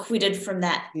acquitted from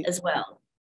that as well?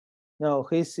 No,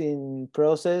 he's in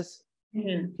process.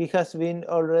 He has been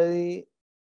already,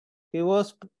 he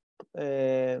was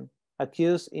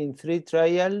accused in 3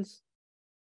 trials,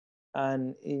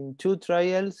 and in 2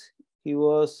 trials he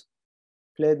was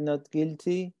pled not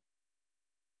guilty.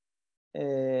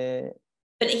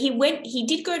 But he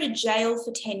did go to jail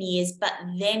for 10 years, but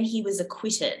then he was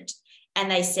acquitted, and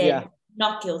they said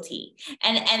not guilty.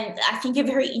 And I think a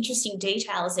very interesting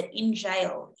detail is that in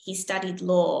jail, he studied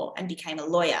law and became a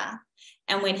lawyer.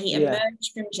 And when he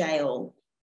emerged from jail,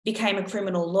 became a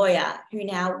criminal lawyer who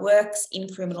now works in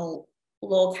criminal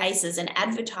law cases and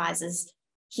advertises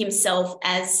himself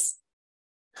as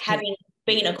having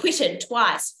been acquitted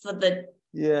twice for the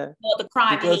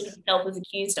crime that he himself was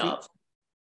accused of.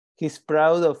 He's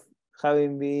proud of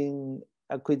having been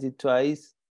acquitted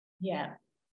twice. Yeah.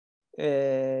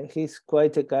 He's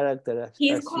quite a character.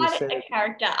 He's quite a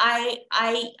character.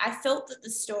 I felt that the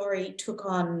story took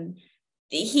on,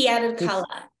 he added color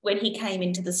when he came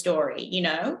into the story, you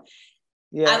know?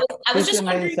 Yeah. I was just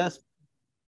wondering.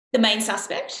 The main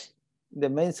suspect? The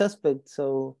main suspect.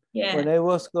 So when I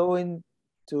was going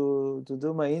to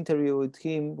do my interview with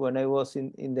him, when I was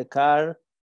in the car,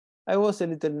 I was a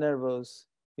little nervous.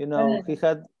 You know, he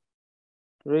had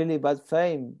really bad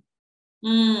fame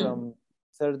from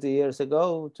 30 years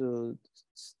ago to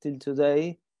still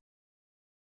today.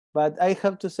 But I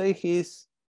have to say he's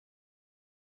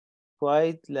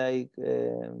quite like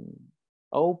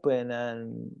open,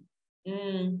 and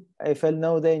I felt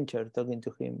no danger talking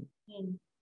to him.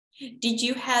 Did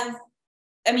you have,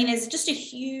 I mean, there's just a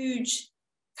huge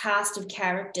cast of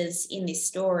characters in this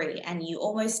story, and you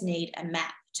almost need a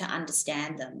map to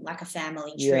understand them, like a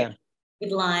family tree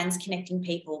with lines connecting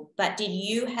people. But did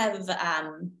you have,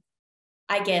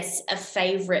 I guess, a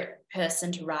favorite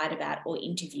person to write about or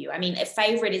interview? I mean, a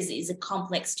favorite is a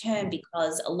complex term,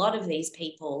 because a lot of these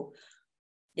people,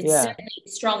 it's certainly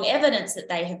strong evidence that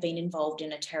they have been involved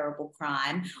in a terrible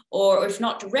crime, or if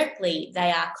not directly,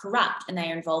 they are corrupt and they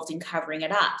are involved in covering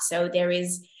it up. So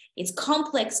it's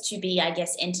complex to be, I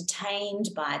guess, entertained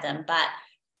by them, but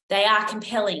they are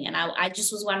compelling. And I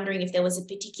just was wondering if there was a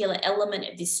particular element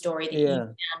of this story that you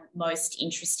found most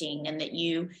interesting and that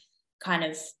you kind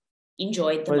of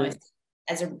enjoyed the most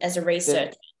as a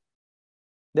researcher.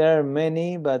 There are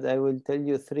many, but I will tell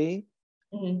you 3.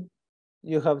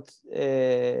 You have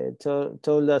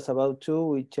told us about 2,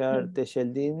 which are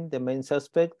Techeldin, the main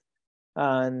suspect,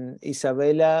 and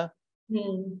Isabella,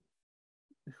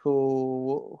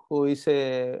 who is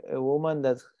a woman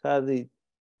that had it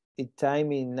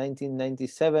time in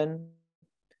 1997.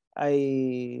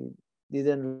 I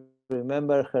didn't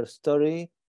remember her story.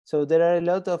 So there are a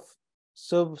lot of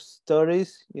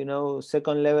sub-stories, you know,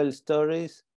 second-level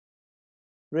stories,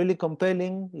 really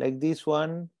compelling, like this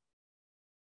one.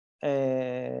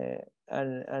 And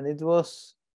it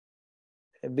was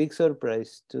a big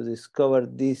surprise to discover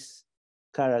this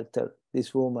character,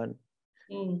 this woman.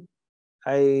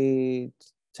 I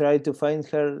tried to find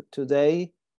her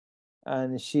today,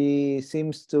 and she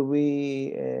seems to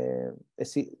be a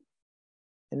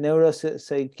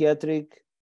neuropsychiatric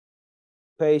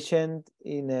patient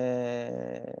in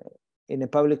a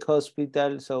public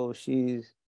hospital. So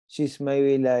she's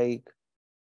maybe like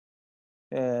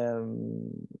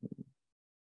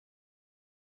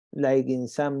in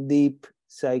some deep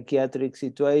psychiatric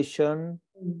situation,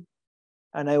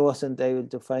 and I wasn't able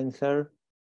to find her.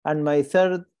 And my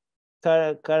third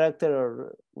character,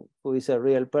 or who is a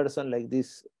real person like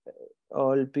this,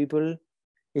 all people,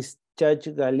 is Judge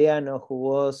Galeano, who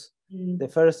was the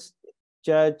first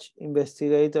judge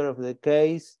investigator of the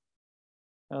case,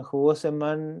 and who was a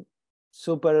man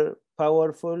super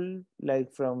powerful,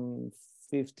 like from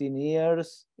 15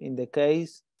 years in the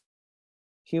case.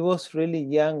 He was really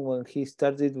young when he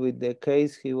started with the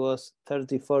case. He was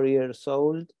 34 years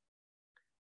old.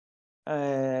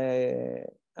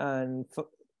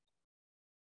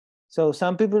 So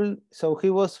he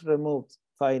was removed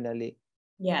finally.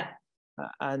 Yeah.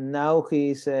 And now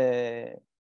he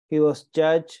was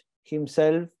judged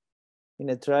himself in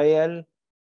a trial.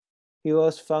 He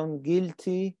was found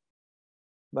guilty,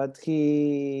 but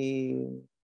he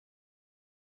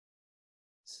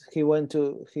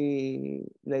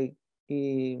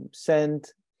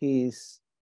sent his,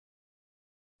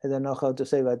 I don't know how to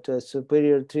say, but to a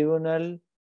superior tribunal.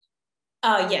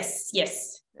 Oh, yes.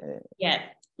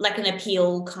 Like an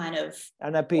appeal kind of.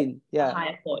 An appeal, yeah.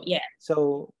 Higher court, yeah.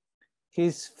 So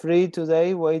he's free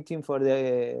today, waiting for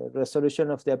the resolution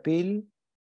of the appeal.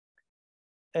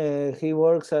 He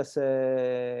works as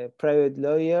a private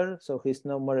lawyer, so he's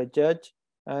no more a judge.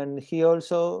 And he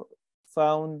also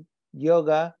found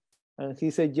yoga, and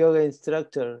he's a yoga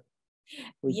instructor,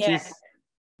 which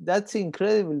that's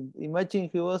incredible. Imagine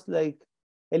he was like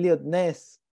Elliot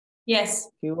Ness. Yes.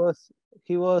 He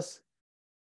was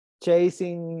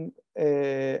chasing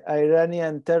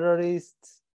Iranian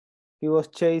terrorists. He was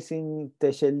chasing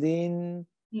Tejeldin.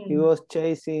 He was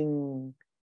chasing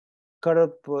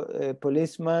corrupt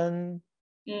policemen.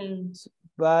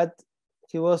 But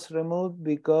he was removed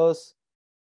because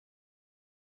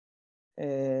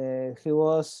he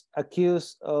was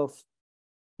accused of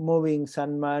moving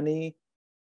some money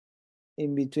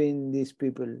in between these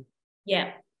people.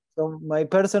 Yeah. So my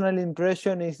personal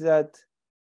impression is that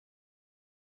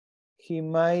he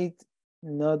might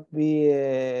not be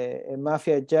a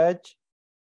mafia judge,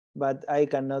 but I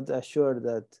cannot assure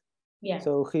that. Yeah.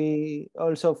 So he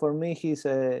also, for me, he's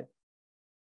a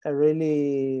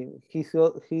really, he's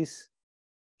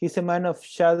a man of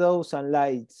shadows and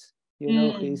lights. You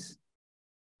know, he's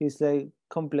like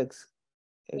complex,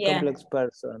 complex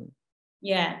person.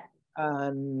 Yeah.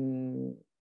 And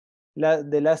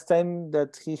the last time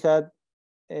that he had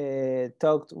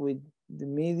talked with the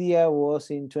media was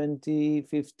in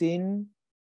 2015.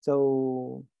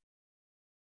 So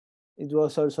it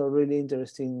was also really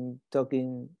interesting to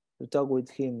talk with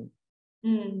him.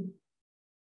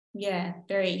 Yeah,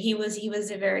 very. He was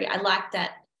a very, I like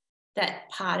that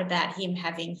part about him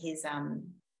having his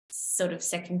sort of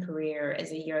second career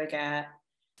as a yoga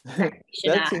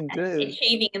practitioner. That's incredible.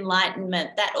 Achieving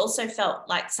enlightenment. That also felt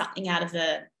like something out of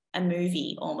a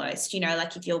movie almost, you know,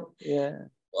 like if you're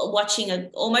watching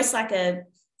almost like a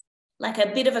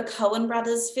bit of a Coen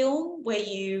Brothers film where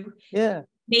you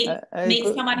meet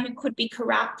someone who could be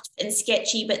corrupt and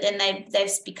sketchy, but then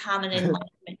they've become an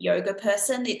enlightenment yoga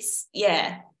person. It's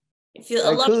it feels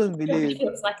a lot of it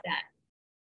feels like that.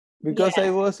 Because I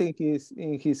was in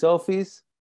his office,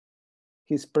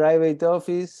 his private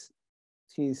office,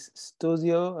 his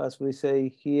studio, as we say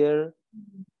here.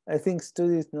 I think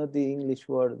studio is not the English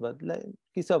word, but like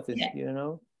his office, you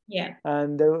know. Yeah.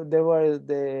 And there were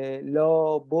the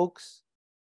law books.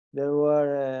 There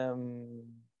were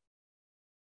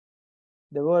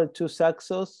 2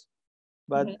 saxos,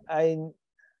 but I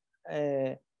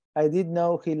did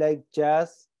know he liked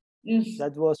jazz.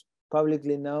 That was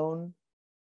publicly known.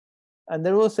 And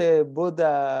there was a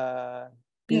Buddha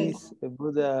piece, a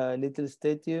Buddha little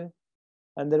statue,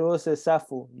 and there was a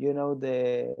safu, you know,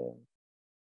 the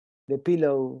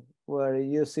pillow where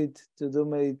you sit to do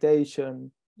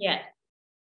meditation. Yeah.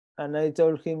 And I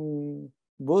told him,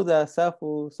 Buddha,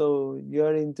 safu, so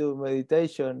you're into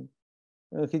meditation.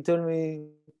 And he told me,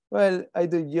 well, I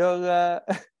do yoga,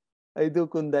 I do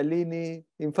kundalini.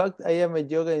 In fact, I am a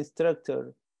yoga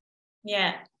instructor.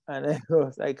 Yeah. And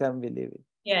I can't believe it.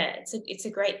 Yeah, it's a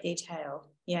great detail.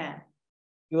 Yeah.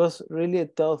 He was really a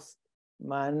tough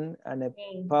man and a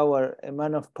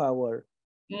man of power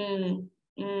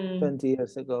 20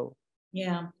 years ago.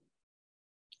 Yeah.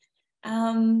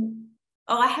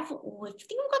 I think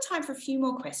we've got time for a few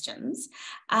more questions.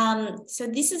 So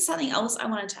this is something else I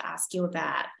wanted to ask you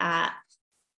about.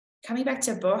 Coming back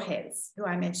to Borges, who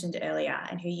I mentioned earlier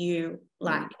and who you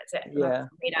like as a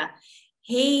reader,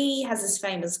 he has this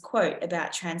famous quote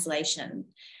about translation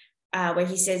where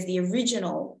he says the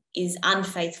original is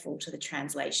unfaithful to the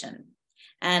translation.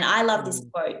 And I love this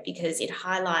quote because it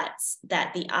highlights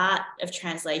that the art of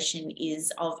translation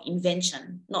is of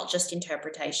invention, not just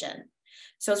interpretation.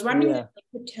 So I was wondering if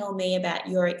you could tell me about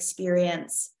your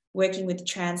experience working with the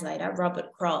translator,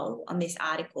 Robert Kroll, on this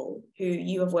article, who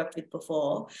you have worked with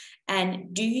before.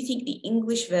 And do you think the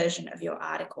English version of your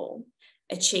article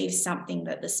achieves something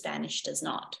that the Spanish does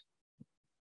not?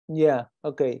 Yeah,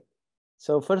 okay.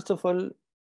 So first of all,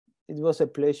 it was a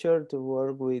pleasure to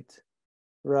work with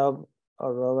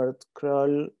Robert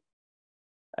Kroll.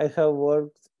 I have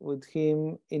worked with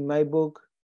him in my book,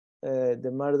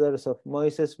 The Murders of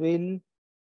Moisesville.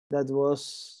 That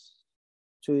was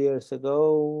 2 years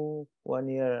ago, 1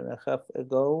 year and a half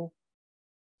ago.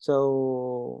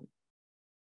 So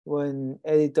when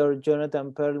editor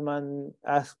Jonathan Perlman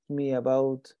asked me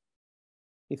about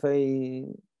if I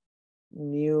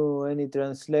knew any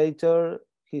translator,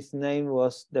 his name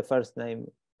was the first name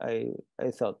I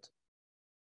thought.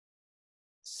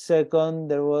 Second,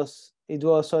 it was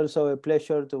also a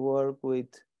pleasure to work with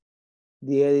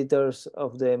the editors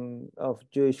of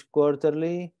Jewish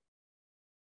Quarterly.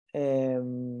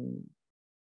 And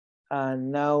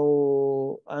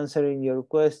now answering your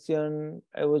question,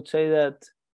 I would say that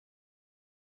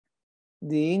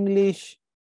the English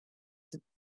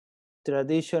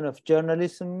tradition of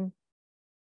journalism,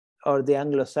 or the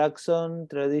Anglo-Saxon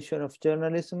tradition of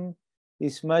journalism,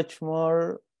 is much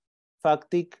more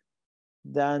factic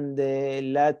than the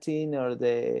Latin or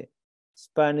the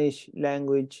Spanish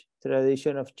language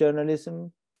tradition of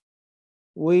journalism.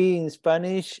 We in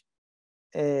Spanish,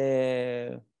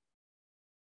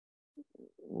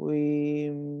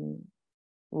 we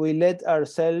let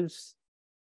ourselves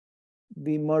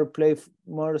be more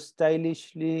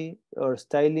stylishly or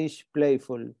stylish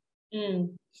playful.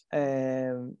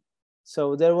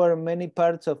 So there were many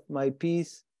parts of my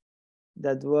piece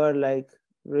that were like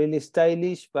really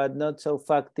stylish but not so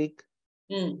factic.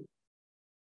 And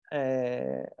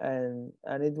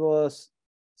it was,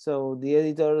 so the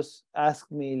editors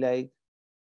asked me like,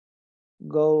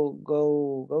 go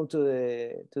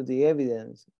to the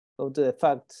evidence, go to the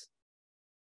facts.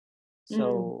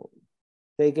 So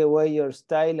take away your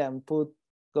style and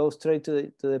go straight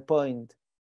to the point.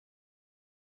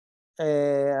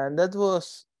 And that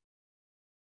was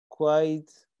quite,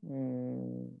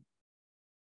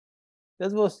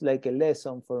 that was like a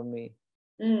lesson for me,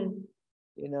 you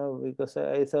know, because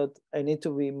I thought I need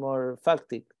to be more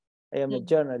factic. I am a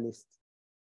journalist.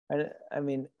 And I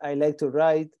mean, I like to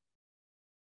write,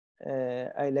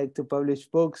 I like to publish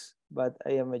books, but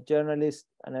I am a journalist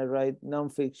and I write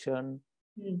nonfiction.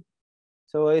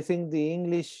 So I think the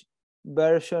English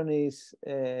version is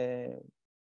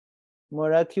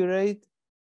more accurate,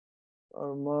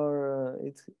 or more,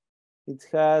 it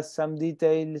has some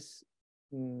details,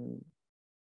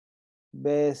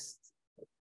 best,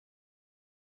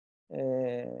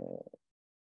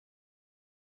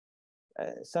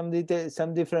 some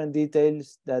different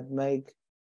details that make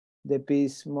the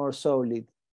piece more solid.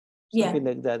 Something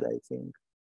like that, I think.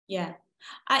 Yeah.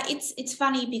 It's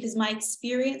funny because my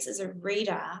experience as a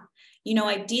reader, you know,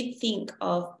 I did think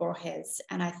of Borges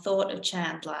and I thought of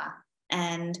Chandler.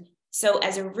 And so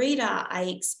as a reader, I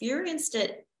experienced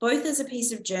it both as a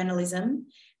piece of journalism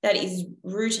that is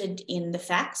rooted in the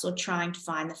facts, or trying to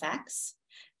find the facts,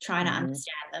 trying to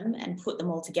understand them and put them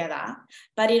all together.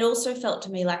 But it also felt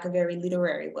to me like a very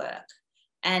literary work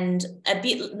and a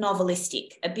bit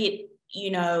novelistic, a bit,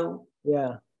 you know,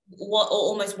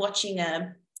 almost watching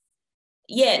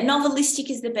novelistic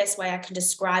is the best way I can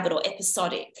describe it, or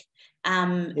episodic.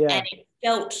 And it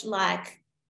felt like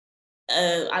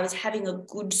I was having a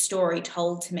good story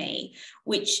told to me,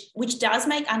 which does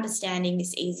make understanding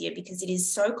this easier, because it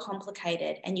is so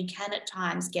complicated and you can at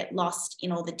times get lost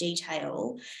in all the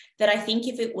detail, that I think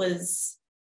if it was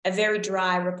a very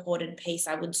dry reported piece,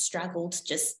 I would struggle to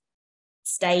just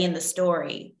stay in the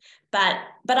story. But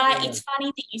it's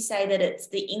funny that you say that it's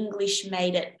the English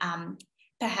made it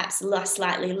perhaps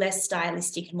slightly less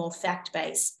stylistic and more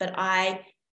fact-based, but I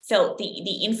felt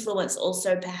the influence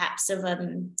also perhaps of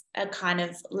a kind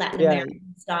of Latin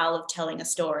American style of telling a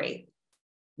story.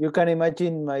 You can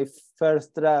imagine my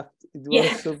first draft. It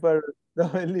was super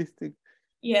novelistic.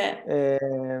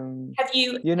 Have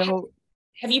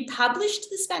you published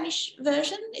the Spanish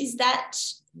version? Is that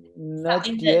not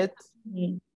yet?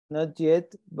 Not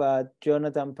yet, but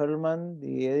Jonathan Perlman,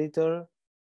 the editor,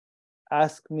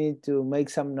 asked me to make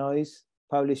some noise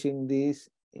publishing this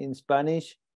in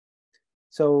Spanish.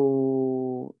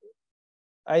 So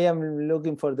I am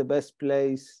looking for the best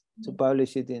place to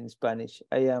publish it in Spanish.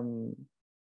 I am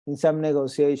in some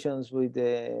negotiations with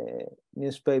the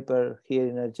newspaper here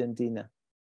in Argentina.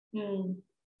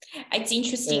 It's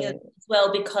interesting as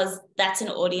well, because that's an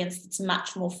audience that's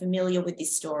much more familiar with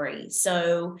this story.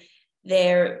 So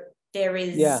there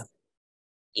is,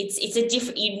 it's a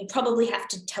different, you probably have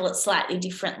to tell it slightly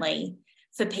differently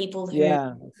for people who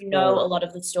know a lot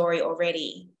of the story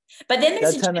already. But then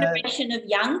there's a generation of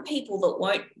young people that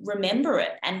won't remember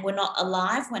it and were not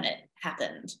alive when it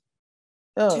happened.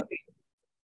 I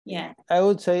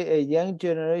would say a young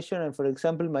generation, and for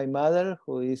example, my mother,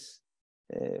 who is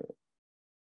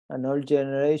an old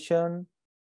generation,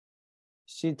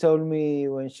 she told me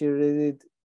when she read it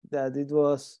that it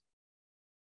was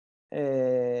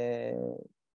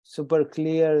super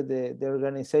clear, the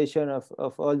organization of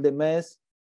all the mess.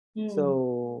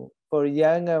 So for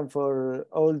young and for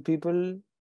old people,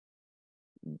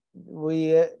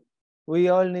 we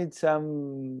all need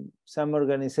some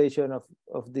organization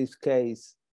of this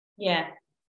case.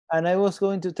 And I was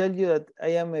going to tell you that I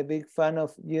am a big fan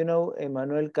of, you know,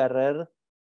 Emmanuel Carrère.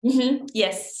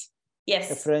 Yes.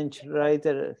 A French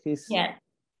writer. He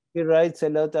writes a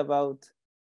lot about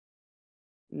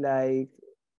like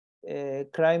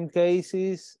crime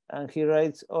cases, and he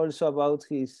writes also about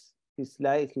his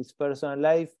life, his personal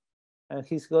life, and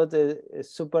he's got a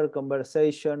super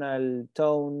conversational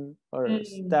tone or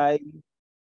style,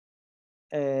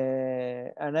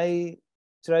 and I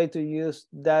try to use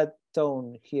that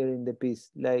tone here in the piece,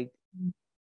 like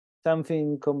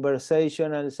something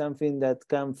conversational, something that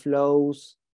can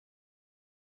flows,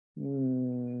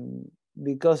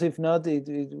 because if not,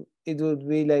 it would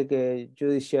be like a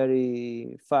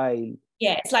judiciary file.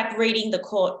 It's like reading the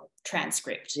court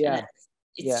transcript.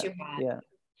 It's too hard.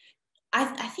 I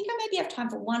think I maybe have time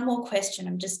for one more question.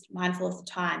 I'm just mindful of the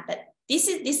time, but this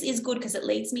is good because it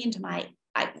leads me into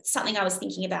something I was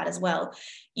thinking about as well.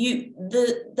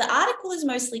 The article is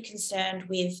mostly concerned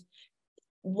with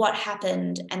what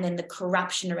happened and then the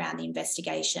corruption around the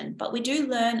investigation, but we do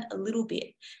learn a little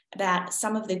bit about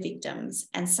some of the victims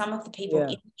and some of the people in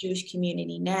the Jewish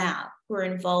community now who are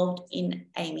involved in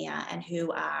AMIA and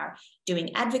who are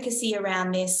doing advocacy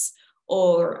around this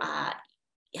or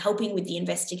helping with the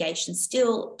investigation,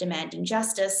 still demanding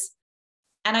justice.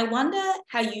 And I wonder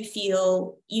how you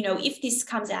feel, if this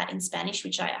comes out in Spanish,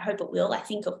 which I hope it will, I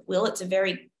think it will, it's a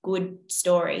very good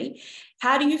story.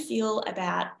 How do you feel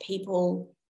about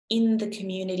people in the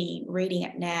community reading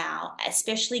it now,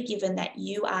 especially given that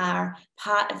you are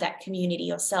part of that community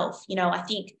yourself? I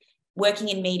think working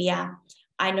in media,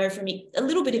 I know from a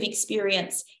little bit of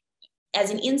experience, as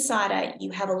an insider, you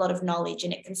have a lot of knowledge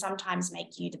and it can sometimes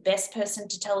make you the best person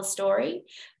to tell a story,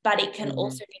 but it can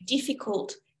also be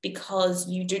difficult because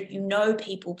you know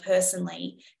people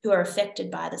personally who are affected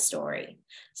by the story.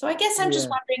 So I guess I'm just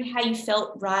wondering how you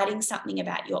felt writing something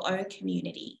about your own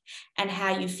community and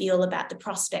how you feel about the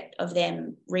prospect of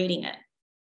them reading it.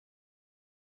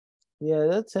 Yeah,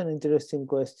 that's an interesting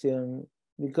question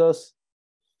because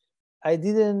I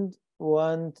didn't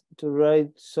want to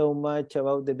write so much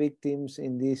about the victims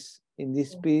in this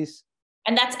piece.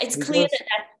 And it's clear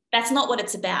that that's not what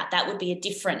it's about. That would be a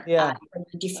different book.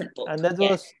 And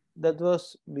that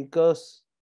was because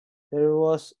there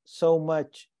was so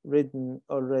much written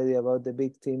already about the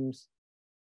victims.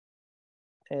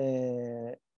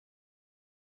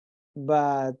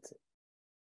 But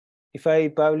if I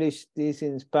publish this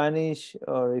in Spanish,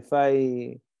 or if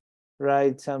I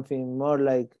write something more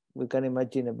like we can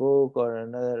imagine a book or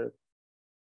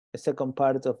a second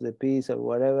part of the piece or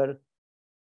whatever,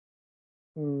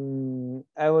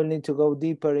 I will need to go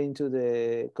deeper into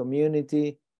the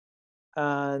community.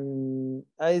 And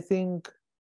I think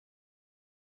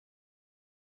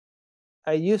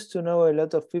I used to know a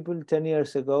lot of people 10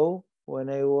 years ago when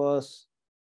I was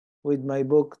with my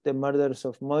book, The Murders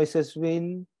of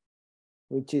Moisesville,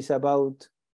 which is about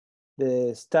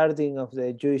the starting of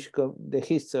the the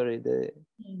history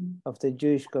of the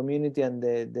Jewish community and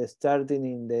the starting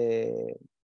in the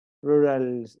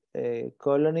rural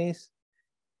colonies.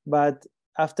 But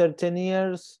after 10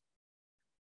 years,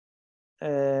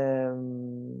 I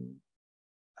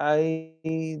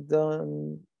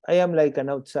am like an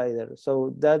outsider.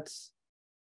 So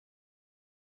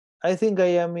I think I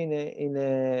am in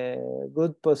a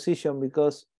good position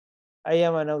because I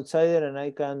am an outsider and I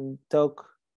can talk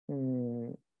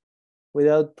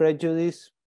without prejudice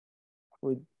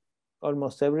with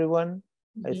almost everyone,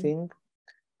 I think.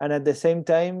 And at the same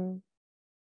time,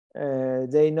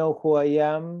 they know who I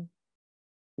am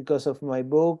because of my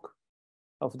book,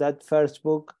 of that first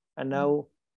book. And now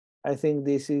I think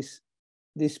this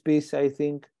piece, I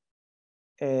think,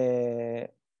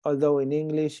 although in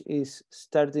English, is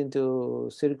starting to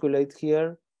circulate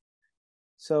here.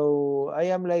 So I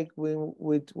am like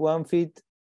with 1 foot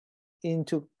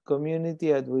into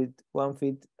community and with 1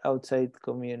 foot outside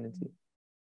community.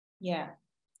 Yeah.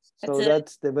 So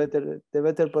that's the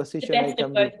better position I can be. The best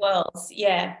of both worlds.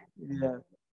 Yeah. Yeah.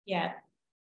 Yeah.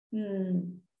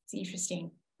 It's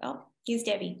interesting. Oh, here's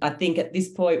Debbie. I think at this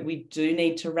point we do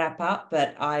need to wrap up,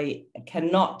 but I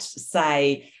cannot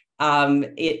say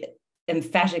it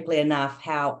emphatically enough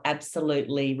how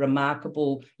absolutely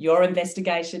remarkable your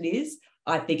investigation is.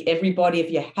 I think everybody,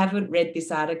 if you haven't read this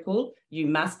article, you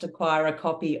must acquire a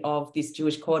copy of this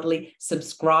Jewish Quarterly,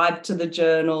 subscribe to the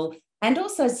journal, and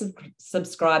also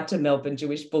subscribe to Melbourne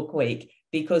Jewish Book Week,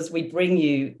 because we bring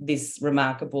you this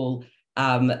remarkable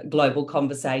global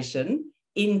conversation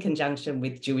in conjunction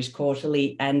with Jewish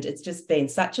Quarterly. And it's just been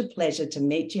such a pleasure to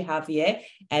meet you, Javier.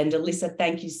 And Elissa,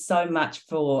 thank you so much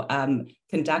for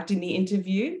conducting the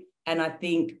interview. And I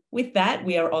think with that,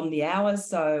 we are on the hour,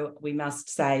 so we must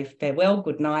say farewell,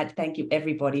 good night. Thank you,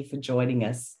 everybody, for joining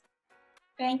us.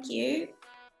 Thank you.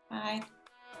 Bye.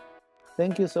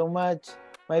 Thank you so much.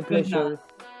 My pleasure.